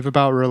believe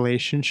about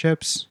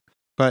relationships,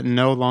 but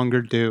no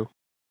longer do?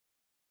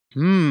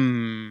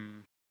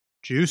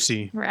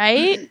 Juicy.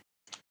 right?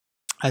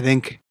 I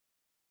think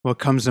what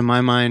comes to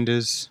my mind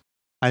is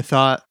I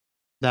thought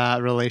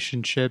that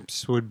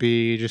relationships would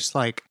be just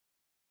like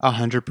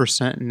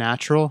 100%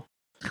 natural.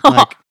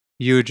 Like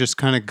you would just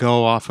kind of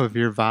go off of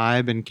your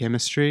vibe and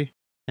chemistry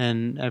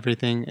and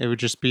everything. It would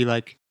just be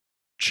like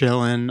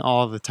chilling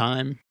all the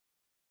time.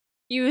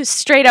 You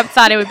straight up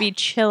thought it would be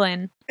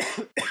chilling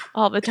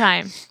all the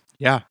time.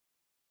 Yeah.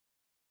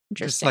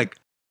 Interesting. Just like,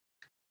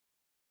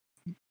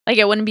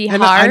 it wouldn't be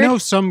and hard. I know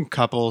some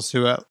couples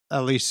who at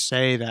least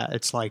say that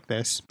it's like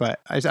this, but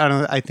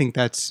I think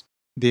that's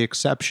the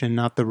exception,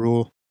 not the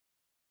rule.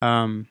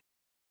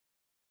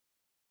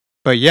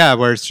 But yeah,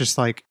 where it's just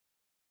like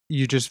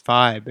you just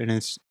vibe and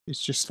it's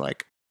just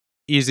like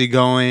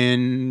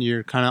easygoing.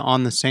 You're kind of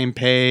on the same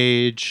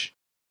page,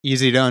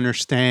 easy to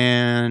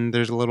understand.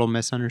 There's little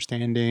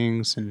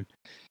misunderstandings, and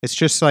it's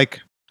just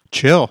like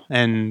chill.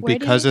 And Where do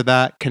because you- of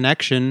that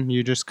connection,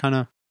 you just kind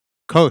of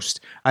coast.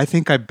 I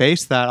think I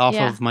based that off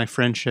Yeah. of my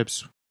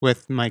friendships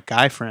with my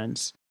guy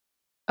friends.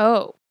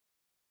 Oh.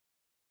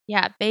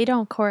 Yeah, they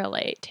don't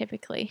correlate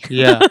typically.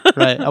 Yeah,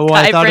 right. Well,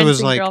 I Guy thought it friends was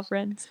and like,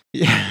 girlfriends.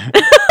 yeah.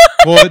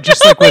 Well,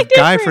 just like Way with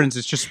guy different. friends,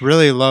 it's just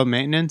really low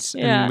maintenance,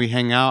 Yeah. and we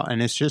hang out,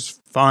 and it's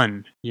just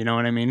fun. You know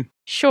what I mean?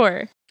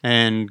 Sure.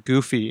 And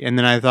goofy. And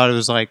then I thought it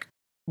was like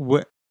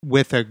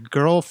with a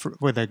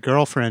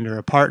girlfriend or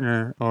a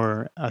partner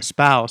or a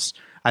spouse.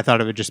 I thought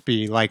it would just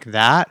be like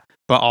that,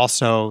 but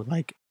also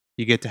like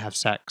you get to have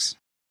sex.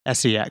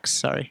 SEX,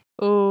 sorry.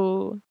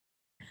 Ooh.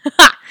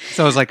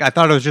 So I was like, I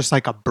thought it was just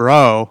like a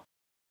bro,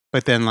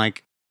 but then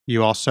like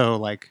you also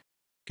like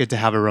get to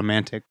have a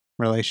romantic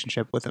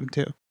relationship with him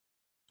too.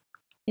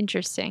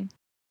 Interesting.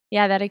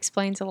 Yeah, that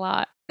explains a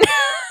lot.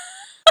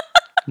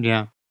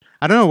 Yeah.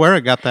 I don't know where I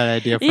got that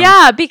idea from.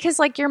 Yeah, because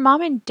like your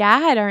mom and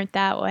dad aren't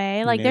that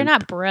way. Like they're Nope.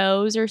 not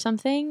bros or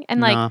something.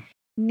 And like Nah.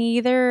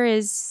 neither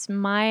is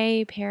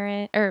my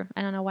parent, or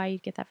I don't know why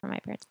you'd get that from my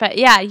parents. But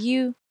yeah,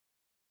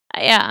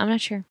 I'm not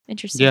sure.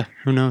 Interesting. Yeah,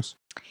 who knows?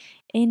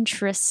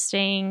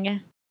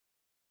 Interesting.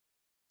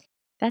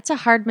 That's a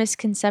hard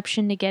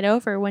misconception to get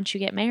over once you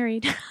get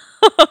married.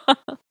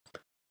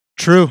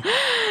 True.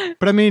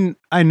 But I mean,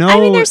 I know. I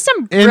mean, there's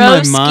some in bro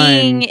my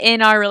skiing mind-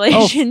 in our Oh,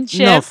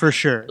 relationship. no, for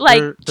sure. Like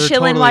There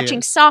chilling totally watching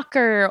is.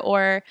 soccer,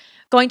 or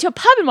going to a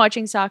pub and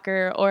watching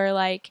soccer, or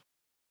like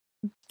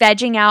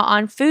vegging out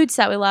on foods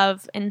that we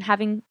love and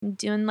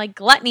doing like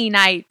gluttony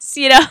nights,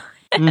 you know?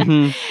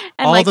 Mhm.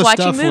 And All like the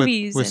watching stuff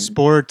movies with and,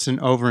 sports and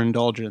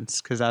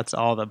overindulgence, because that's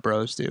all the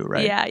bros do,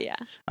 right?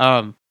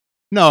 yeah.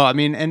 No, I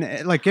mean,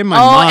 and like in my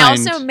Oh, mind.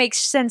 it also makes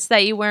sense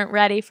that you weren't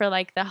ready for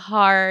like the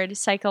hard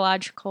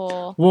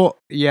psychological well,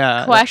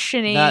 yeah,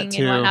 questioning that and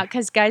too. whatnot,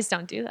 because guys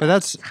don't do that. but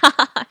that's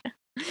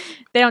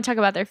They don't talk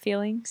about their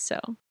feelings, so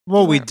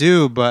well, we weren't-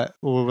 do, but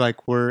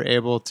we're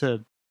able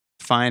to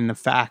find the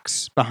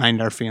facts behind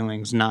our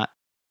feelings, not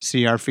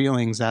see our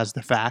feelings as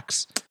the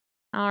facts.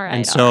 all right.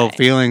 And all so right.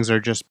 feelings are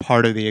just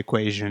part of the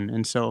equation,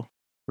 and so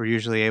we're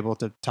usually able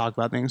to talk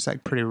about things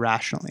like pretty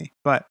rationally.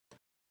 But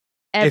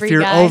Every if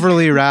you're guy.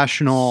 overly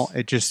rational,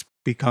 it just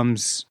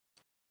becomes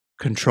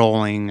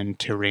controlling and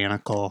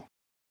tyrannical.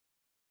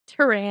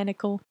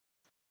 tyrannical.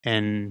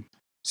 And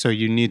so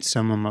you need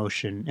some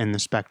emotion in the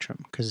spectrum,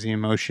 because the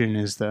emotion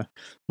is the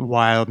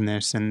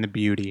wildness and the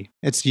beauty.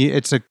 It's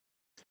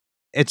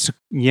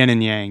yin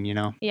and yang, you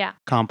know, Yeah.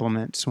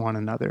 complements one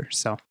another.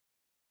 So,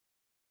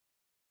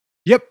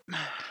 yep. All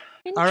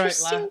right,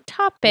 Interesting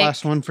topic.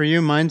 Last one for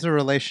you. Mine's a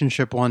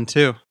relationship one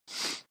too.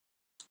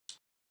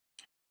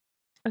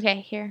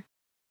 Okay, here.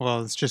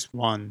 Well, it's just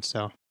one,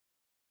 so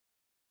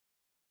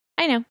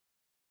I know.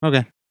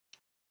 okay.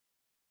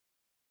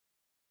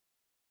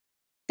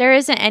 There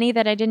isn't any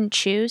that I didn't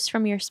choose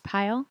from your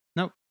pile?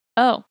 Nope.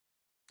 Oh.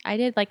 I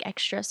did like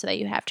extra so that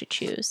you have to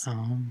choose.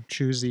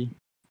 Choosy.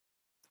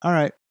 All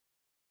right.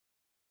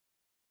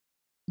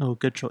 Oh,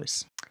 good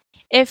choice.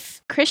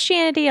 If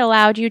Christianity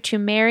allowed you to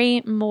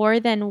marry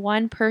more than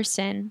one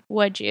person,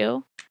 would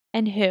you?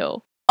 And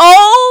who?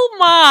 Oh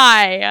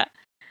my!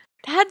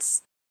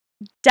 That's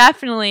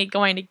definitely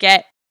going to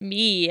get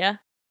me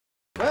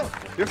Well,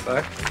 you're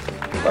fine.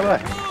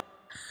 Bye-bye.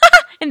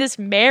 in this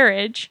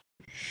marriage.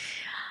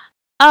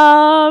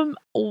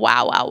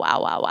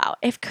 Wow.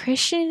 If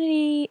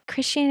Christianity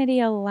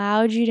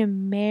allowed you to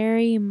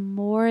marry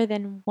more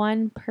than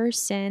one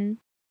person,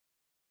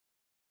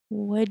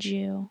 would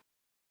you?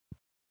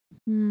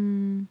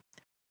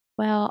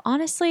 Well,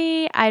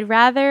 honestly, I'd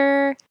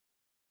rather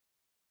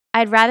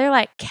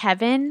let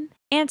Kevin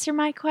answer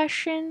my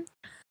question.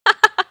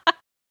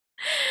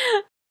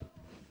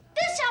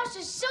 This house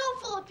is so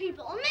full of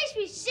people. It makes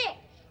me sick.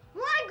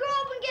 When I grow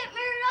up and get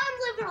married, I'm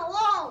living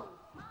alone.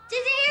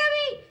 Did you hear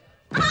me?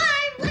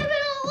 I'm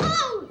living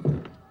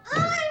alone.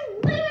 I'm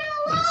living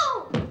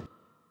alone.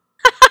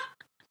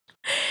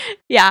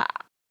 Yeah.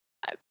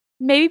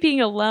 Maybe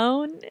being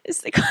alone is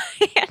the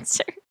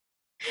answer.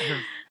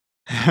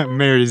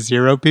 Marry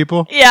 0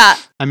 people? Yeah.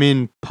 I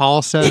mean,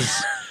 Paul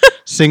says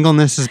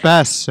singleness is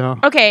best, so.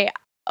 Okay,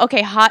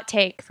 hot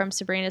take from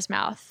Sabrina's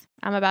mouth.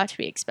 I'm about to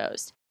be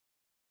exposed.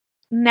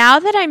 Now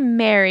that I'm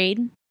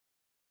married,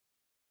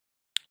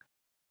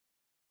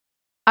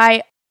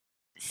 I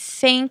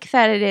think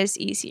that it is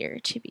easier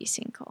to be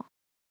single.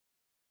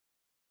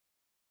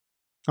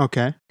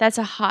 Okay. That's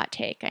a hot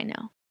take, I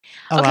know.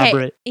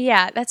 Elaborate. Okay,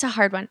 yeah, that's a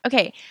hard one.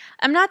 Okay,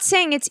 I'm not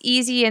saying it's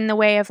easy in the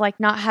way of like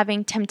not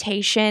having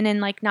temptation and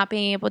like not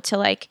being able to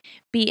like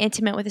be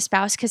intimate with a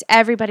spouse, because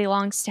everybody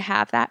longs to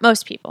have that.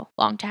 Most people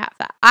long to have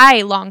that.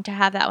 I longed to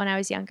have that when I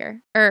was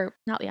younger, or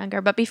not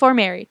younger, but before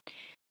married.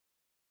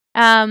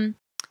 And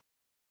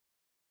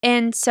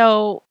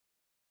so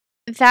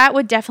that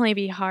would definitely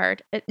be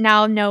hard.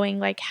 Now knowing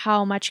like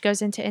how much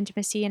goes into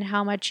intimacy and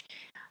how much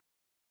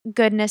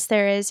goodness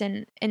there is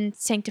in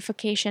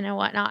sanctification and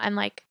whatnot, and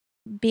like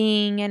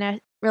being in a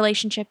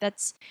relationship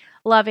that's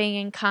loving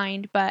and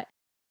kind. But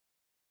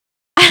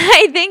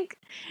I think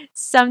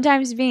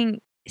sometimes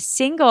being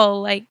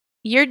single, like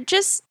you're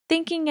just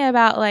thinking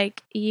about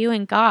like you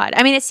and God.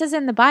 I mean, it says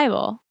in the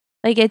Bible,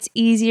 like it's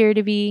easier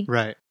to be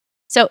Right.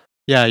 so.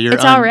 Yeah,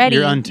 It's already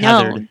you're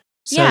untethered. known.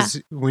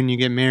 Says when you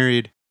get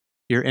married,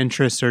 your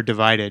interests are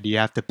divided. You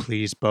have to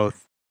please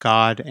both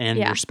God and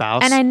Yeah. your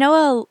spouse. And I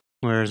know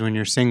Whereas when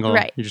you're single,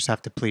 Right. you just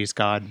have to please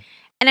God.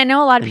 a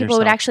lot of And people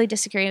would yourself. actually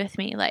disagree with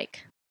me,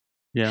 like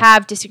Yeah.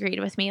 have disagreed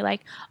with me,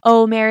 like,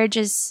 oh, marriage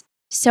is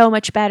so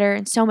much better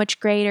and so much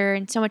greater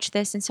and so much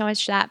this and so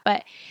much that.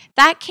 But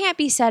that can't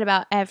be said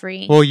about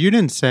every. Well, you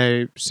didn't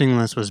say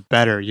singleness was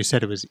better. You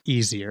said it was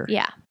easier.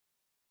 Yeah.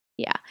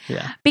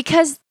 Yeah.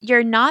 Because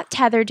you're not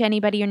tethered to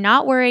anybody. You're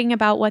not worrying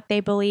about what they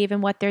believe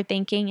and what they're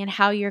thinking and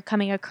how you're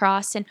coming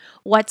across and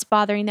what's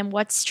bothering them,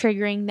 what's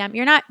triggering them.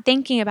 You're not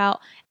thinking about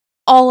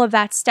all of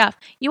that stuff.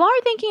 You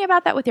are thinking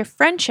about that with your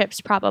friendships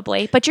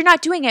probably, but you're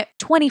not doing it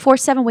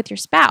 24/7 with your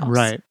spouse.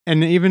 Right.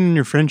 And even in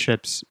your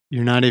friendships,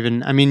 you're not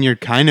even, I mean, you're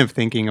kind of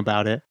thinking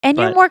about it. And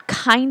you're but- more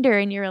kinder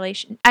in your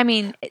relation. I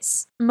mean,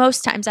 it's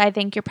most times I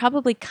think you're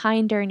probably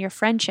kinder in your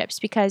friendships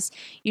because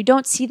you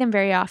don't see them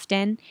very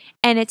often,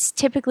 and it's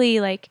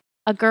typically like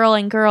a girl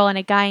and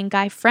a guy and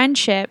guy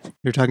friendship,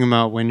 You're talking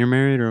about when you're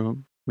married or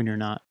when you're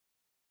not?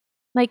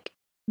 like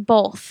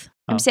both.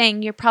 Oh. I'm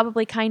saying you're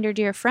probably kinder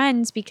to your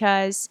friends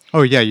because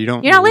Oh, yeah.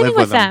 You're you're not live living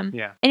with them.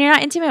 Yeah. and you're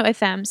not intimate with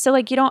them. So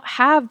like you don't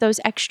have those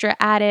extra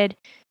added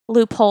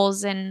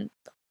loopholes and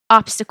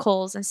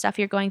obstacles and stuff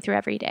you're going through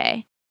every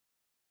day.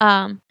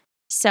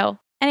 So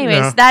anyways,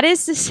 Yeah.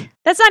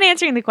 that's not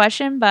answering the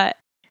question, but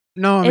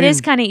No, I it mean,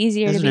 is kind of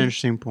easier that's to an be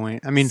interesting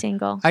point. I mean,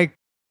 single.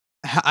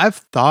 I've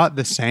thought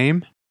the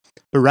same,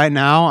 but right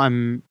now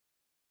I'm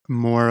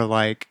more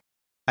like,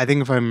 I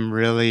think if I'm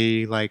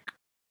really like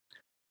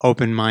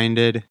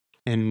open-minded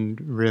and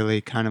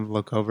really kind of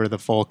look over the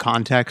full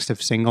context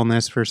of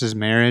singleness versus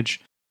marriage,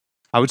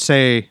 I would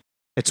say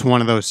it's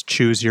one of those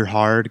choose your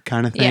hard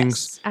kind of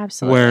things Yes,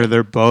 absolutely. where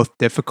they're both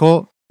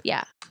difficult.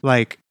 Yeah.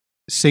 Like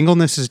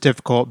singleness is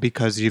difficult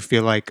because you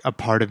feel like a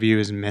part of you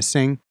is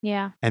missing,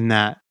 Yeah. and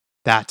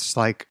that's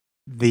like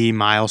the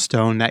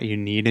milestone that you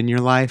need in your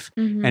life.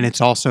 Mhm. And it's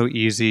also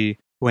easy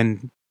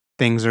when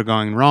things are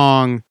going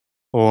wrong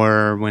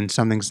or when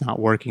something's not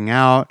working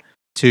out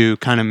to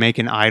kind of make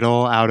an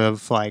idol out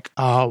of like,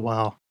 oh,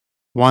 well,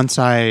 once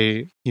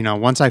I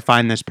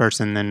find this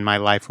person, then my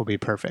life will be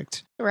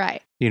perfect.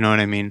 Right. You know what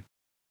I mean?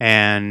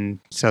 And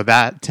so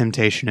that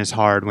temptation is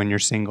hard when you're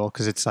single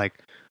because it's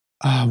like,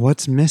 oh,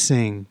 what's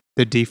missing?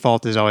 The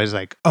default is always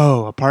like,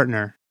 oh, a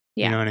partner.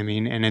 Yeah. You know what I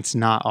mean? And it's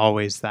not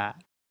always that,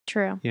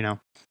 True. you know?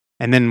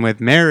 And then with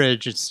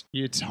marriage,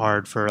 it's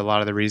hard for a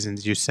lot of the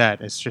reasons you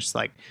said. It's just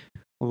like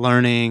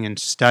learning and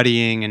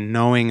studying and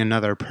knowing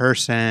another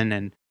person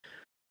and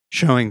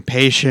showing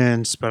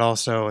patience, but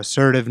also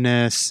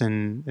assertiveness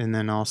and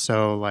then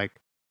also like,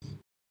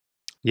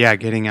 yeah,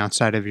 getting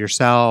outside of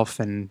yourself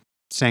and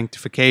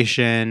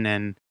sanctification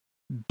and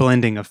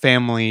blending of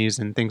families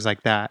and things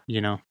like that,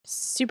 you know.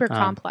 Super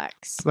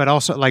complex. But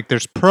also like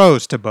there's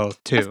pros to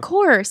both too. Of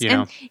course. you And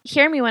know.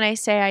 hear me when I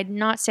say I'm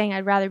not saying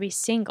I'd rather be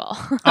single.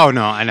 Oh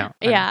no, I know.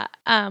 Yeah.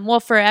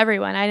 Well, for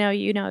everyone, I know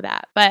you know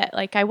that, but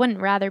like I wouldn't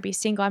rather be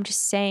single. I'm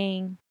just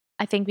saying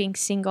I think being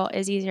single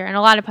is easier, and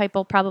a lot of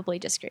people probably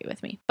disagree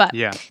with me, but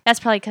Yeah. that's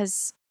probably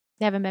because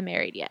they haven't been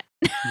married yet.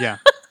 Yeah.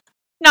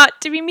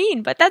 Not to be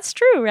mean, but that's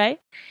true, right?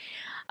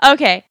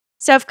 Okay.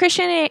 So if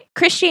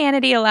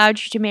Christianity allowed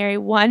you to marry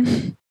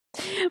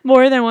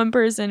more than one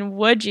person,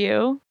 would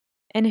you?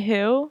 And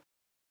who?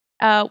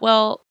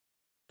 Well,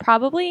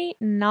 probably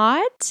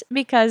not,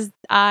 because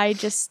I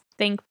just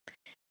think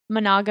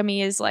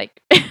monogamy is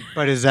like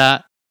But is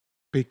that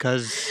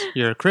because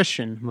you're a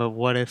Christian? But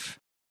what if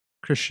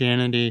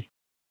Christianity?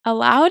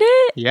 allowed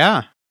it.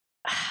 Yeah.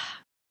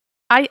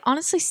 I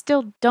honestly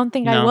still don't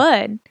think I No.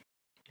 would,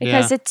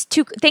 because Yeah. it's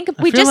too. I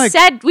We feel just like-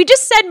 said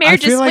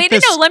marriage feel is. like Wait,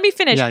 this- no. Let me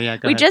finish. Yeah.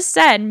 Go We ahead. just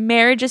said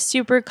marriage is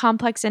super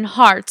complex and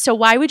hard. So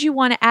why would you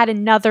want to add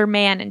another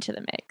man into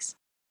the mix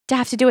to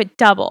have to do it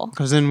double?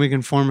 Because then we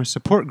can form a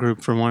support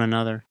group for one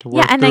another to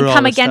work Yeah, and then through all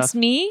come this against stuff.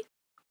 me?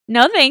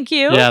 No, thank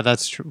you. Yeah,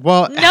 that's true.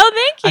 Well, No,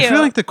 thank you. I feel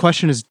like the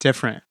question is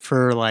different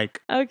for like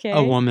okay.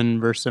 a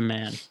woman versus a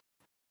man.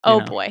 Oh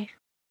know. boy.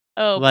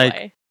 Oh Like-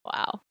 boy.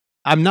 Wow.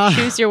 I'm not.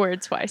 Choose your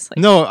words wisely.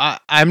 No,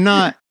 I'm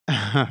not.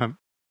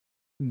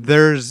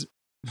 There's.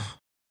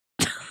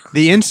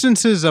 The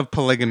instances of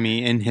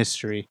polygamy in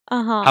history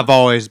Uh-huh. have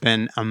always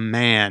been a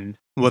man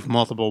with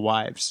multiple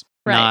wives,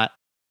 Right. not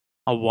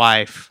a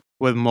wife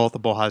with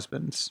multiple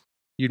husbands.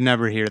 You'd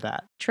never hear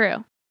that.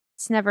 True.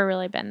 It's never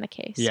really been the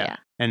case. Yeah. Yeah.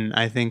 And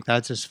I think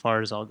that's as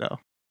far as I'll go.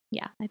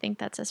 Yeah, I think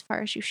that's as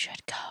far as you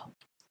should go.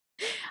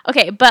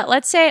 Okay, but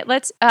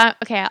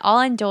okay, I'll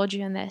indulge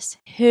you in this.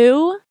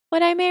 Who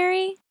would I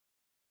marry?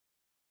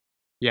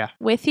 Yeah.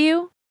 With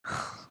you?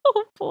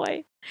 Oh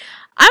boy.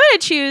 I'm going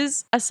to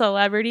choose a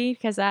celebrity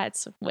because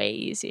that's way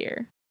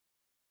easier.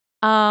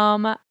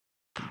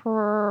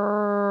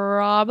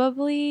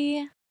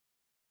 Probably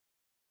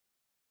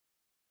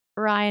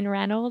Ryan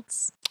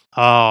Reynolds.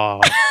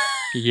 Oh,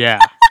 yeah.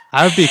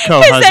 I would be 'Cause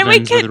then we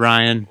co-husbands with could-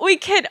 Ryan. We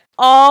could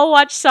all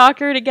watch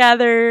soccer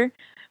together.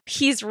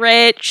 He's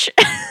rich.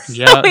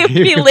 Yeah, So we'd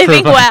he be would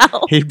living provide-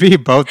 well. He'd be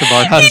both of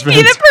our He'd husbands.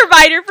 be the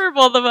provider for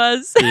both of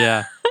us.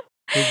 Yeah.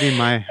 He'd be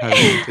my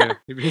husband too.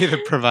 He'd be the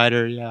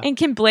provider, yeah. And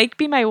can Blake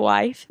be my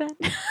wife then?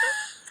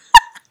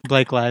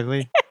 Blake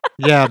Lively.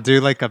 Yeah, do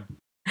like a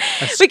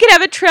We could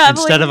have a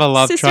traveling instead of a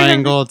love sisterhood-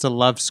 triangle, it's a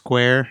love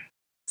square.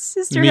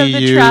 Sisterhood Me,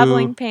 of the you,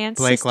 traveling pants.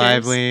 Blake sisters.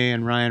 Lively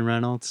and Ryan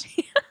Reynolds.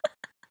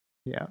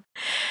 Yeah.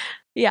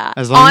 Yeah.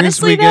 As long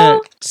Honestly, as we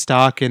though, get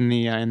stock in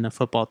the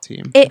football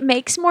team. it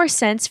makes more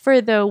sense for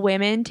the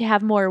women to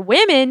have more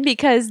women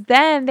because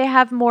then they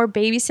have more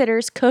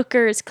babysitters,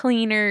 cookers,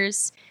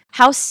 cleaners,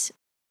 housekeepers.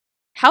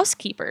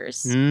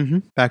 Mm-hmm.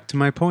 Back to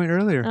my point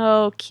earlier.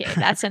 Okay,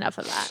 that's enough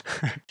of that.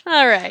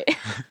 All right.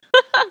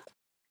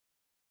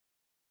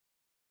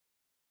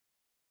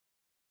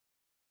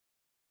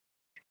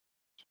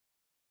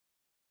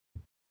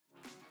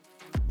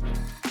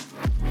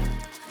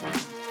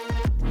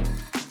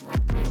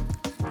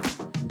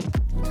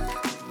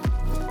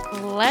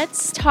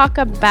 Let's talk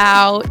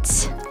about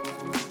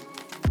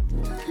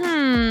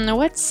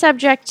what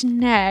subject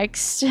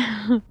next?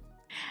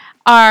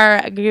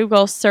 Our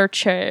Google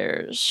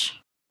searches.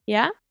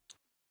 Yeah?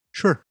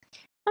 Sure.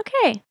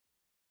 Okay.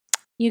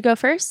 You go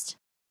first?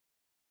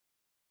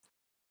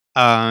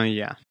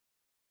 Yeah.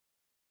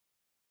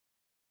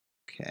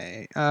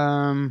 Okay.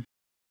 Oh,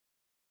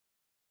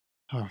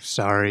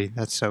 sorry.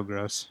 That's so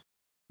gross.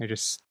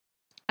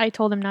 I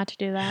told him not to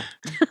do that.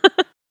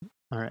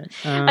 All right.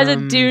 I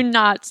said, do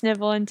not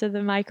snivel into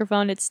the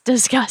microphone. It's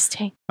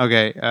disgusting.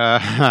 Okay.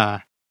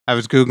 I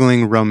was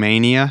Googling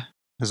Romania.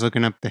 I was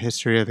looking up the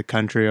history of the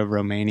country of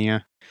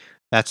Romania.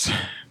 That's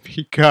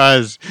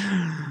because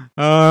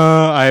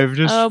I've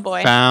just Oh,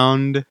 boy.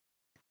 found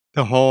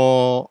the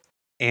whole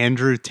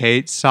Andrew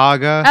Tate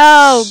saga.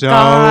 Oh, so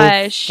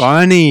gosh.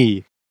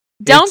 funny.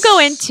 Don't go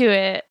It's- into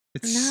it.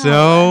 It's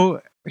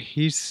No.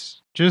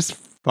 he's just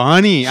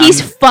funny.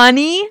 He's I'm-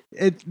 funny?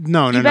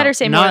 no, You better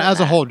say more not than as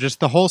a that. whole, just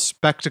the whole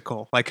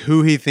spectacle, like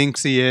who he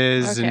thinks he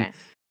is Okay.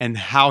 and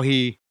how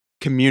he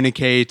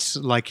communicates,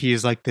 like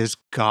he's like this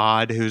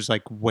god who's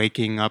like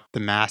waking up the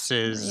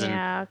masses and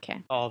Yeah,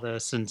 okay. all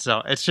this, and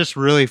so it's just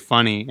really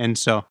funny. And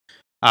so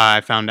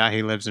I found out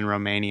he lives in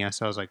Romania,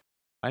 so I was like,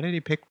 why did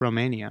he pick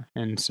Romania?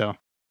 And so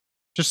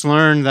just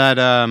learned that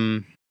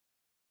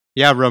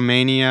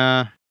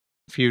Romania,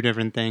 a few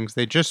different things.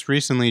 They just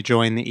recently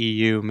joined the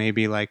EU,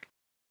 maybe like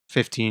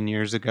 15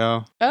 years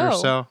ago or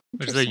Oh, so. It's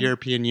the interesting.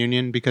 European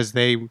Union because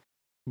they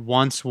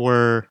once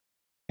were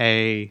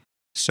a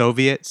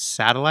Soviet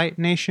satellite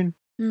nation.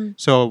 Mm.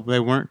 So they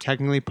weren't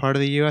technically part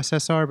of the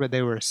USSR, but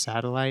they were a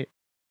satellite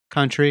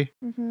country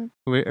Mm-hmm.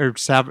 or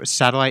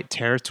satellite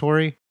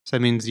territory. So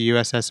that means the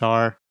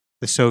USSR,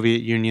 the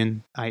Soviet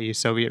Union, i.e.,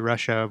 Soviet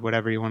Russia,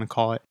 whatever you want to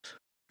call it.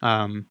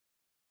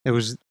 It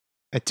was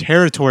a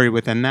territory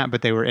within that,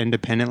 but they were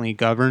independently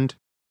governed.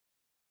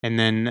 And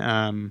then,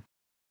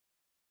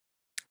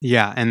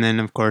 and then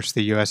of course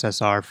the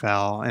USSR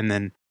fell, and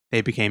then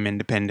they became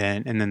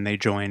independent, and then they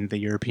joined the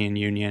European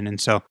Union. And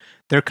so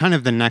they're kind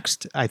of the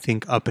next, I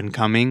think, up and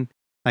coming,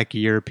 like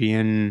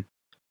European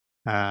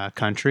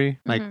country.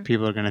 Like Mhm.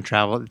 people are going to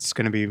travel. It's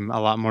going to be a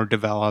lot more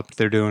developed.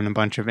 They're doing a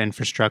bunch of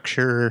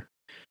infrastructure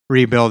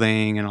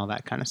rebuilding and all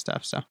that kind of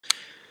stuff. So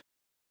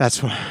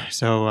that's what.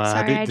 So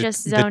Sorry, I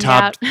just the zoned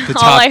top, out. The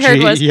All top I heard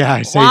G- was yeah,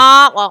 I say,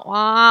 wah, wah,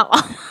 wah,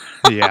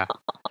 wah. yeah,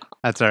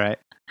 that's all right.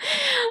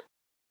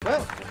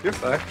 Well, you're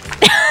fired.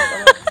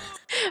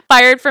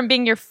 Fired from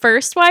being your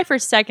first wife or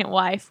second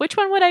wife? Which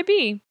one would I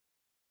be?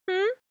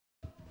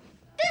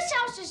 This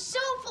house is so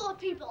full of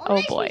people. It Oh,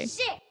 makes boy. me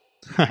sick.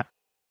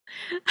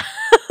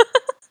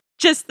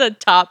 Just the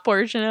top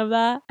portion of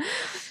that.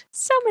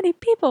 So many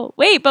people.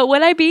 Wait, but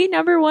would I be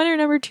number 1 or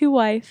number 2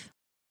 wife?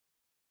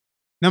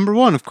 Number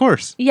one, of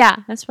course. Yeah,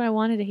 that's what I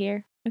wanted to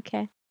hear.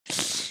 Okay.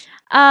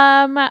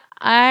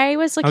 I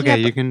was looking Okay, up.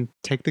 you can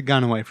take the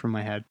gun away from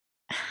my head.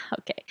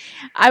 Okay.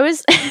 I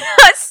was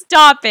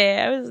stop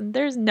it.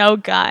 There's no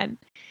gun.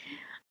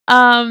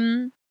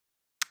 I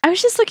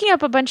was just looking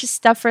up a bunch of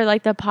stuff for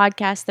like the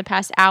podcast the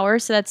past hour,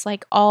 so that's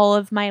like all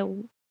of my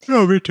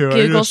Oh, me too.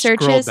 Google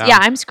searches. Yeah,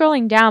 I'm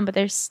scrolling down, but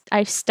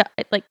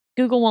like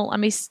Google won't let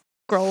me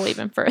scroll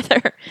even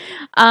further.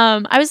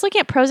 I was looking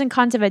at pros and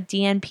cons of a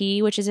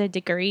DNP, which is a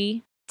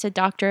degree It's a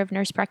doctor of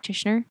nurse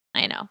practitioner.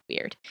 I know,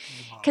 weird.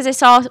 Because I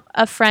saw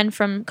a friend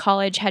from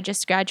college had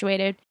just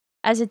graduated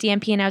as a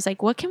DNP, and I was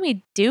like, what can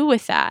we do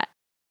with that?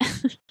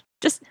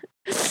 Just,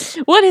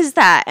 what is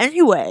that?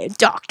 Anyway,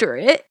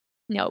 doctorate.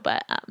 No,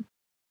 but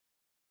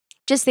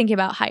just thinking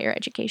about higher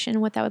education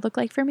and what that would look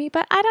like for me.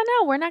 But I don't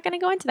know. We're not going to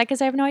go into that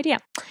because I have no idea.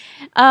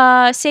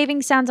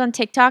 Saving sounds on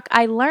TikTok.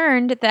 I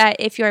learned that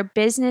if you're a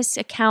business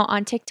account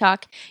on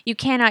TikTok, you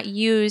cannot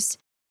use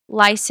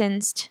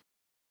licensed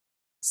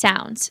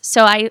sounds.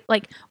 So I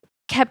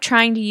kept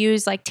trying to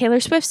use like Taylor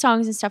Swift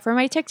songs and stuff for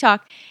my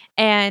TikTok,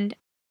 and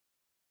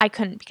I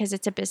couldn't because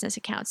it's a business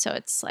account. So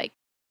it's like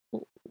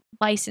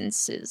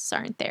licenses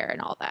aren't there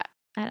and all that.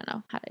 I don't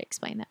know how to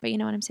explain that, but you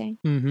know what I'm saying?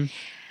 Mm-hmm.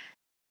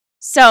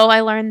 So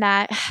I learned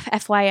that.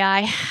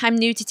 FYI, I'm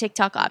new to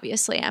TikTok.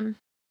 Obviously, I'm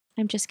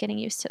just getting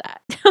used to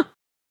that.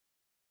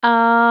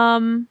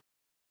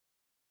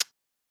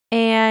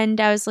 And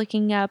I was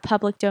looking up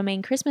public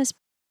domain Christmas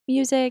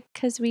music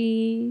because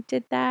we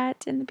did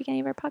that in the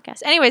beginning of our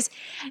podcast. Anyways,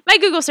 my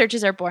Google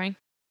searches are boring.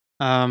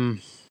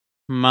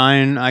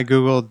 Mine, I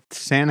Googled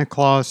Santa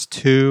Claus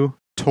 2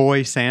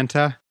 Toy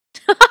Santa.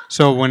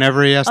 So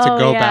whenever he has to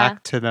go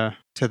back to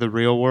the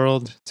real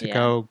world to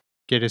go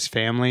get his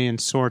family and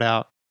sort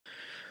out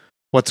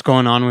what's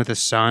going on with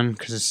his son,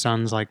 because his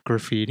son's like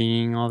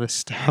graffitiing all this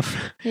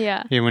stuff.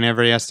 Yeah.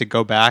 Whenever he has to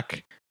go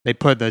back, they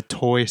put the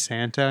toy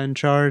Santa in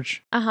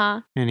charge.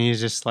 Uh-huh. And he's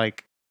just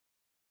like,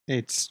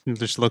 it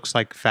just looks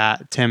like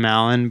fat Tim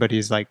Allen, but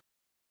he's like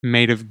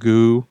made of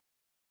goo.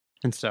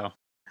 And so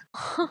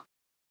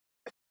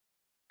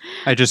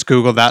I just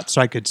Googled that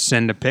so I could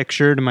send a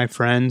picture to my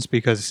friends,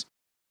 because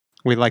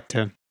we like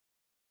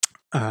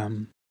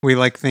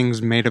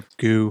things made of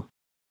goo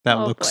that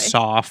look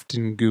soft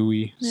and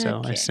gooey. So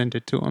Okay. I sent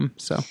it to them.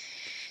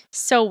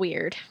 So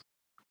weird.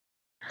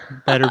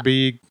 Better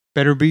be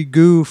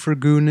goo for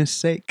gooness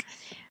sake.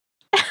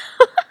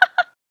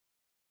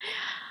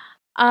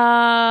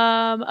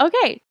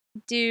 Okay.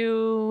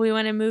 Do we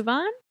want to move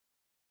on?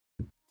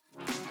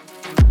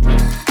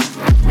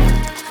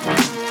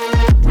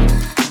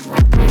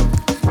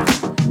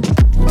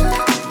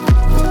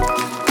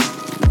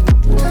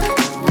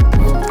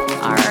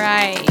 All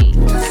right.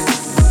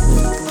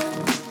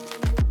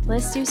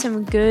 Let's do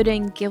some good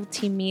and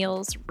guilty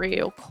meals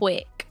real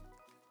quick.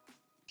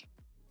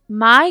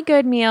 My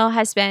good meal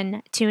has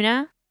been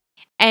tuna,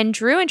 and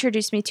Drew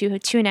introduced me to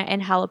tuna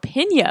and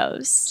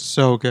jalapenos.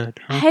 So good.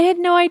 Huh? I had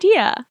no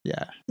idea.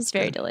 Yeah. It's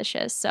very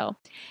delicious. So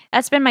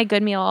that's been my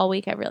good meal all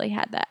week. I really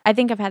had that. I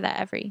think I've had that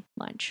every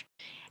lunch.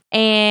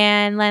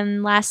 And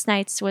then last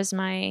night's was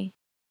my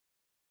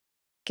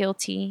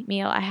guilty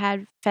meal. I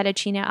had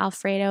fettuccine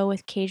Alfredo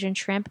with Cajun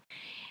shrimp.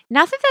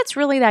 Not that that's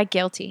really that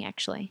guilty,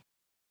 actually.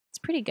 It's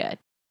pretty good.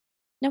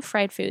 No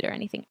fried food or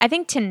anything. I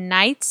think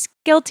tonight's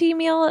guilty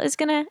meal is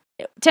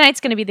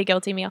tonight's gonna be the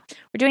guilty meal.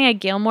 We're doing a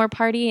Gilmore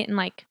party in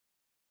like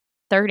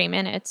 30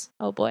 minutes.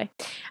 Oh boy.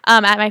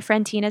 At my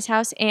friend Tina's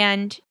house,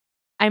 and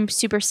I'm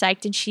super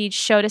psyched, and she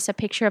showed us a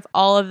picture of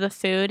all of the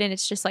food, and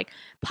it's just like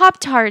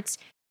Pop-Tarts,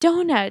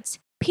 donuts,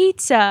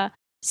 pizza,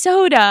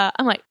 soda.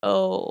 I'm like,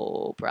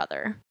 oh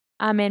brother,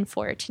 I'm in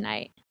for it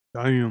tonight.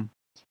 Damn.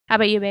 How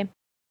about you, babe?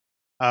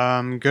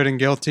 Good and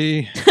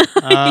guilty.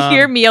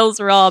 Your meals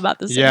were all about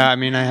the same. Yeah, I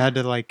mean, I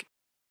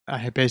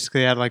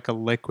basically had like a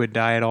liquid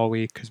diet all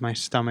week because my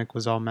stomach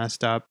was all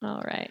messed up.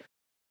 All right.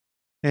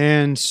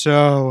 And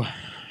so,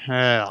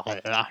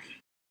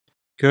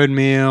 good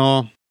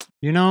meal.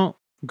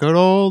 Good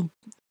old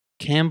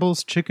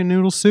Campbell's chicken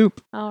noodle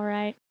soup All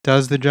right.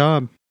 does the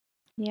job.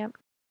 Yep.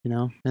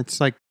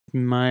 It's like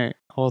my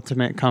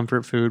ultimate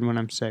comfort food when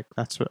I'm sick.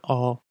 That's what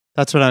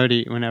I would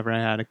eat whenever I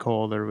had a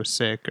cold or was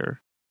sick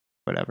or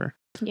whatever.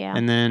 Yeah.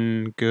 And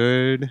then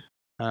good.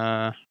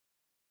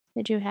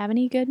 Did you have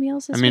any good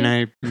meals this I mean,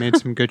 week? I made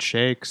some good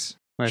shakes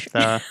with.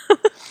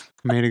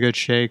 Made a good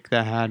shake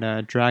that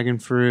had dragon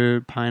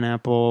fruit,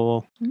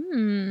 pineapple.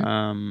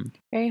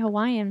 Very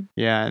Hawaiian.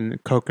 Yeah,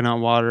 and coconut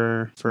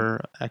water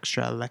for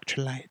extra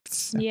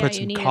electrolytes. I Yeah, put you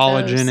some needed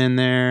collagen those. in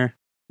there.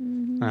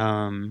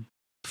 Mm-hmm.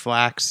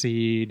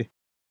 Flaxseed.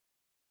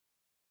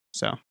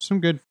 So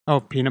some good. Oh,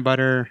 peanut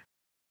butter.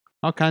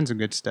 All kinds of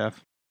good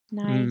stuff.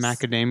 Nice.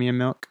 Macadamia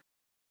milk.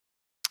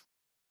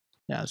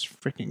 Yeah, it's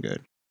freaking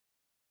good.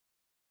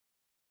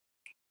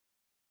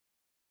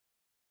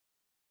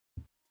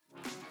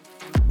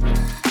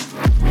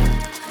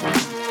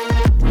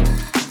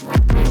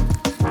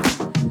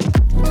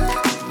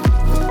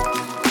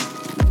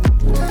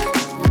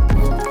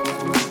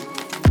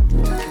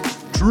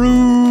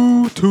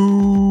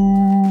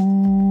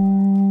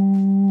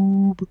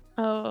 TrueTube.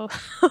 Oh,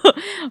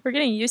 we're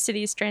getting used to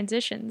these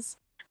transitions.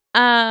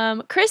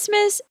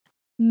 Christmas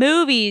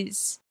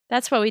movies.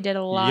 That's what we did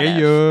a lot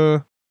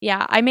of.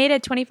 Yeah, I made a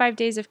 25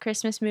 days of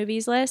Christmas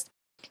movies list.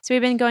 So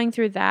we've been going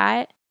through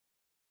that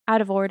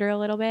out of order a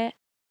little bit.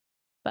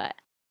 But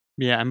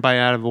yeah, and by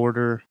out of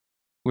order,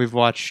 we've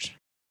watched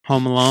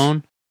Home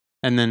Alone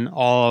and then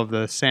all of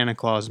the Santa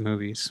Claus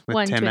movies with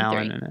 1, 2, Tim and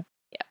Allen 3. in it.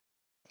 Yeah.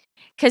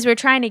 Because we're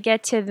trying to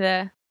get to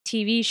the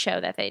TV show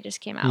that they just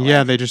came out Yeah,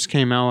 with. they just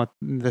came out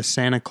with the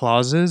Santa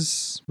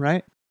Clauses,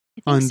 right?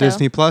 I think On so.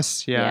 Disney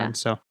Plus. Yeah. Yeah. And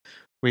so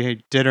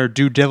we did our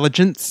due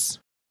diligence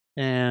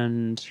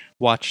and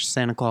watched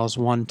Santa Claus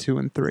 1, 2,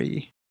 and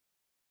 3.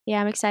 Yeah,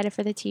 I'm excited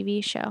for the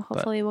TV show.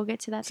 Hopefully we'll get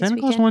to that Santa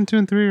this Claus weekend. 1, 2,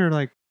 and 3 are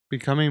like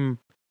becoming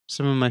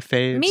some of my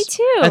faves. Me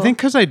too. I think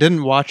because I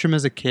didn't watch them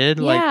as a kid.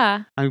 Like,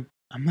 Yeah. I'm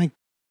like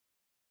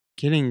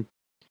getting,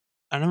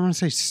 I don't want to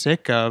say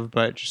sick of,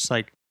 but just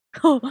like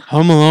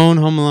Home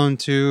Alone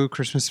 2,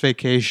 Christmas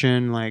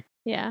Vacation. Like,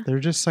 Yeah. they're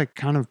just like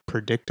kind of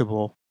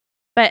predictable.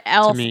 But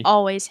Elf me.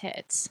 always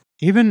hits.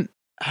 Even,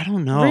 I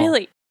don't know.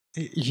 Really?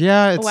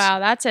 Yeah, it's, Wow,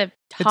 that's a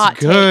hot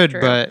it's good,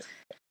 take, Drew. but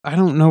I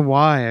don't know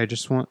why. I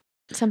just want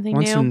Something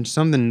new.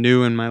 something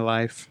new in my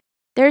life.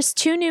 There's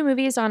 2 new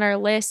movies on our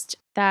list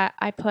that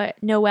I put.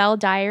 Noel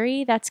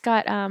Diary. That's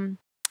got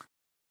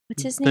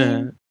what's his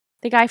name?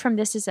 The guy from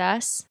This Is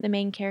Us, the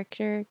main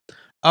character.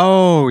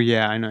 Oh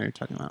yeah, I know what you're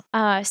talking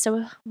about.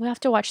 So we'll have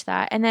to watch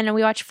that. And then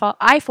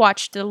I've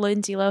watched the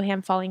Lindsay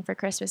Lohan Falling for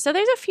Christmas. So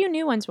there's a few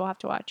new ones we'll have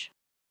to watch.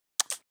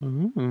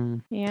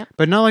 Ooh. Yeah.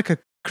 But not like a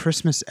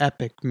Christmas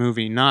epic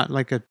movie, not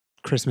like a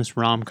Christmas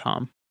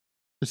rom-com.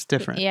 It's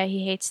different. Yeah,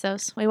 he hates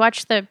those. We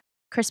watched the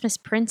Christmas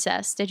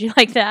Princess. Did you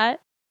like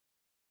that?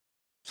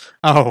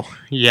 Oh,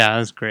 yeah,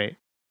 that's great.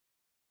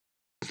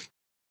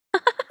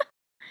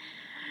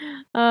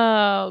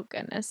 Oh,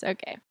 goodness.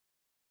 Okay.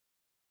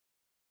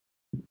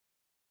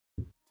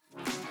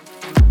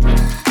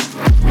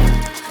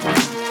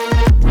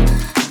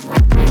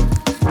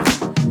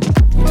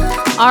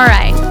 All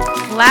right.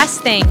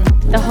 Last thing,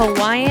 the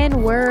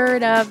Hawaiian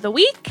word of the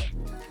week.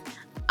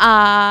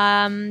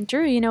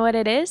 Drew, you know what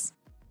it is?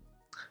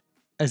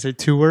 Is it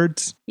 2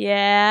 words?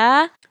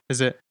 Yeah.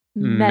 Is it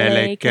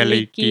Mele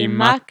Melekaliki Kalikimaka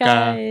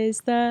Maka.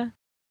 is the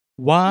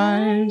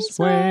wise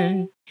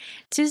way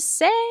to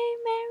say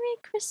Merry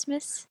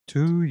Christmas.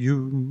 to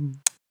you?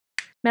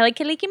 Mele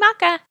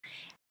Kalikimaka.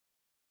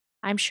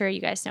 I'm sure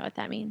you guys know what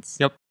that means.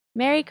 Yep.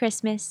 Merry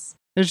Christmas.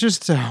 It's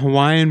just a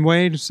Hawaiian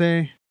way to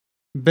say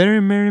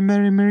very merry,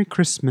 merry, merry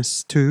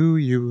Christmas to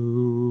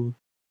you.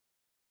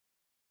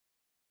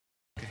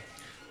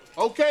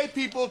 Okay,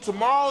 people,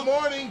 tomorrow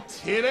morning,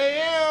 10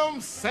 a.m.,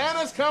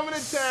 Santa's coming to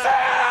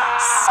town.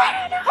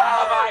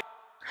 Santa!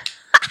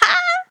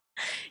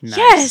 Nice.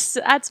 Yes,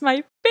 that's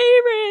my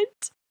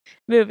favorite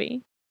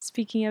movie.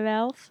 Speaking of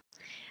Elf.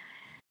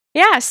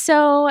 Yeah,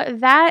 so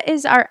that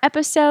is our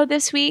episode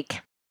this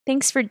week.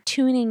 Thanks for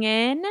tuning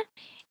in.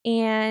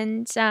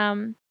 And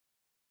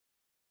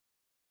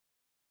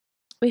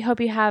we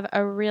hope you have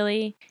a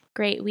really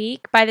great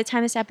week. By the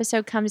time this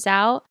episode comes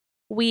out,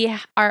 we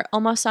are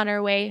almost on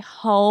our way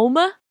home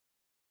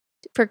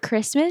for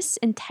Christmas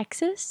in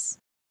Texas.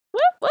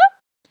 Whoop, whoop.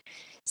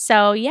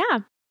 So, yeah.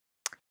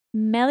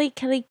 Mele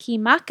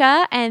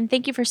Kalikimaka, and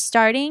thank you for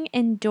starting,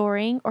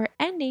 enduring, or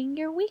ending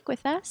your week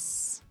with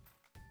us.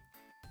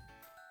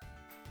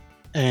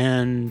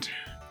 And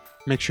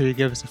make sure you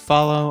give us a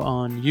follow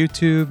on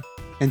YouTube,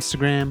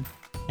 Instagram,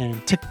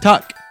 and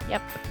TikTok.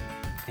 Yep.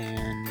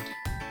 And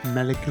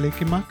Mele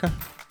Kalikimaka.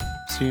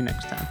 See you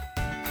next time.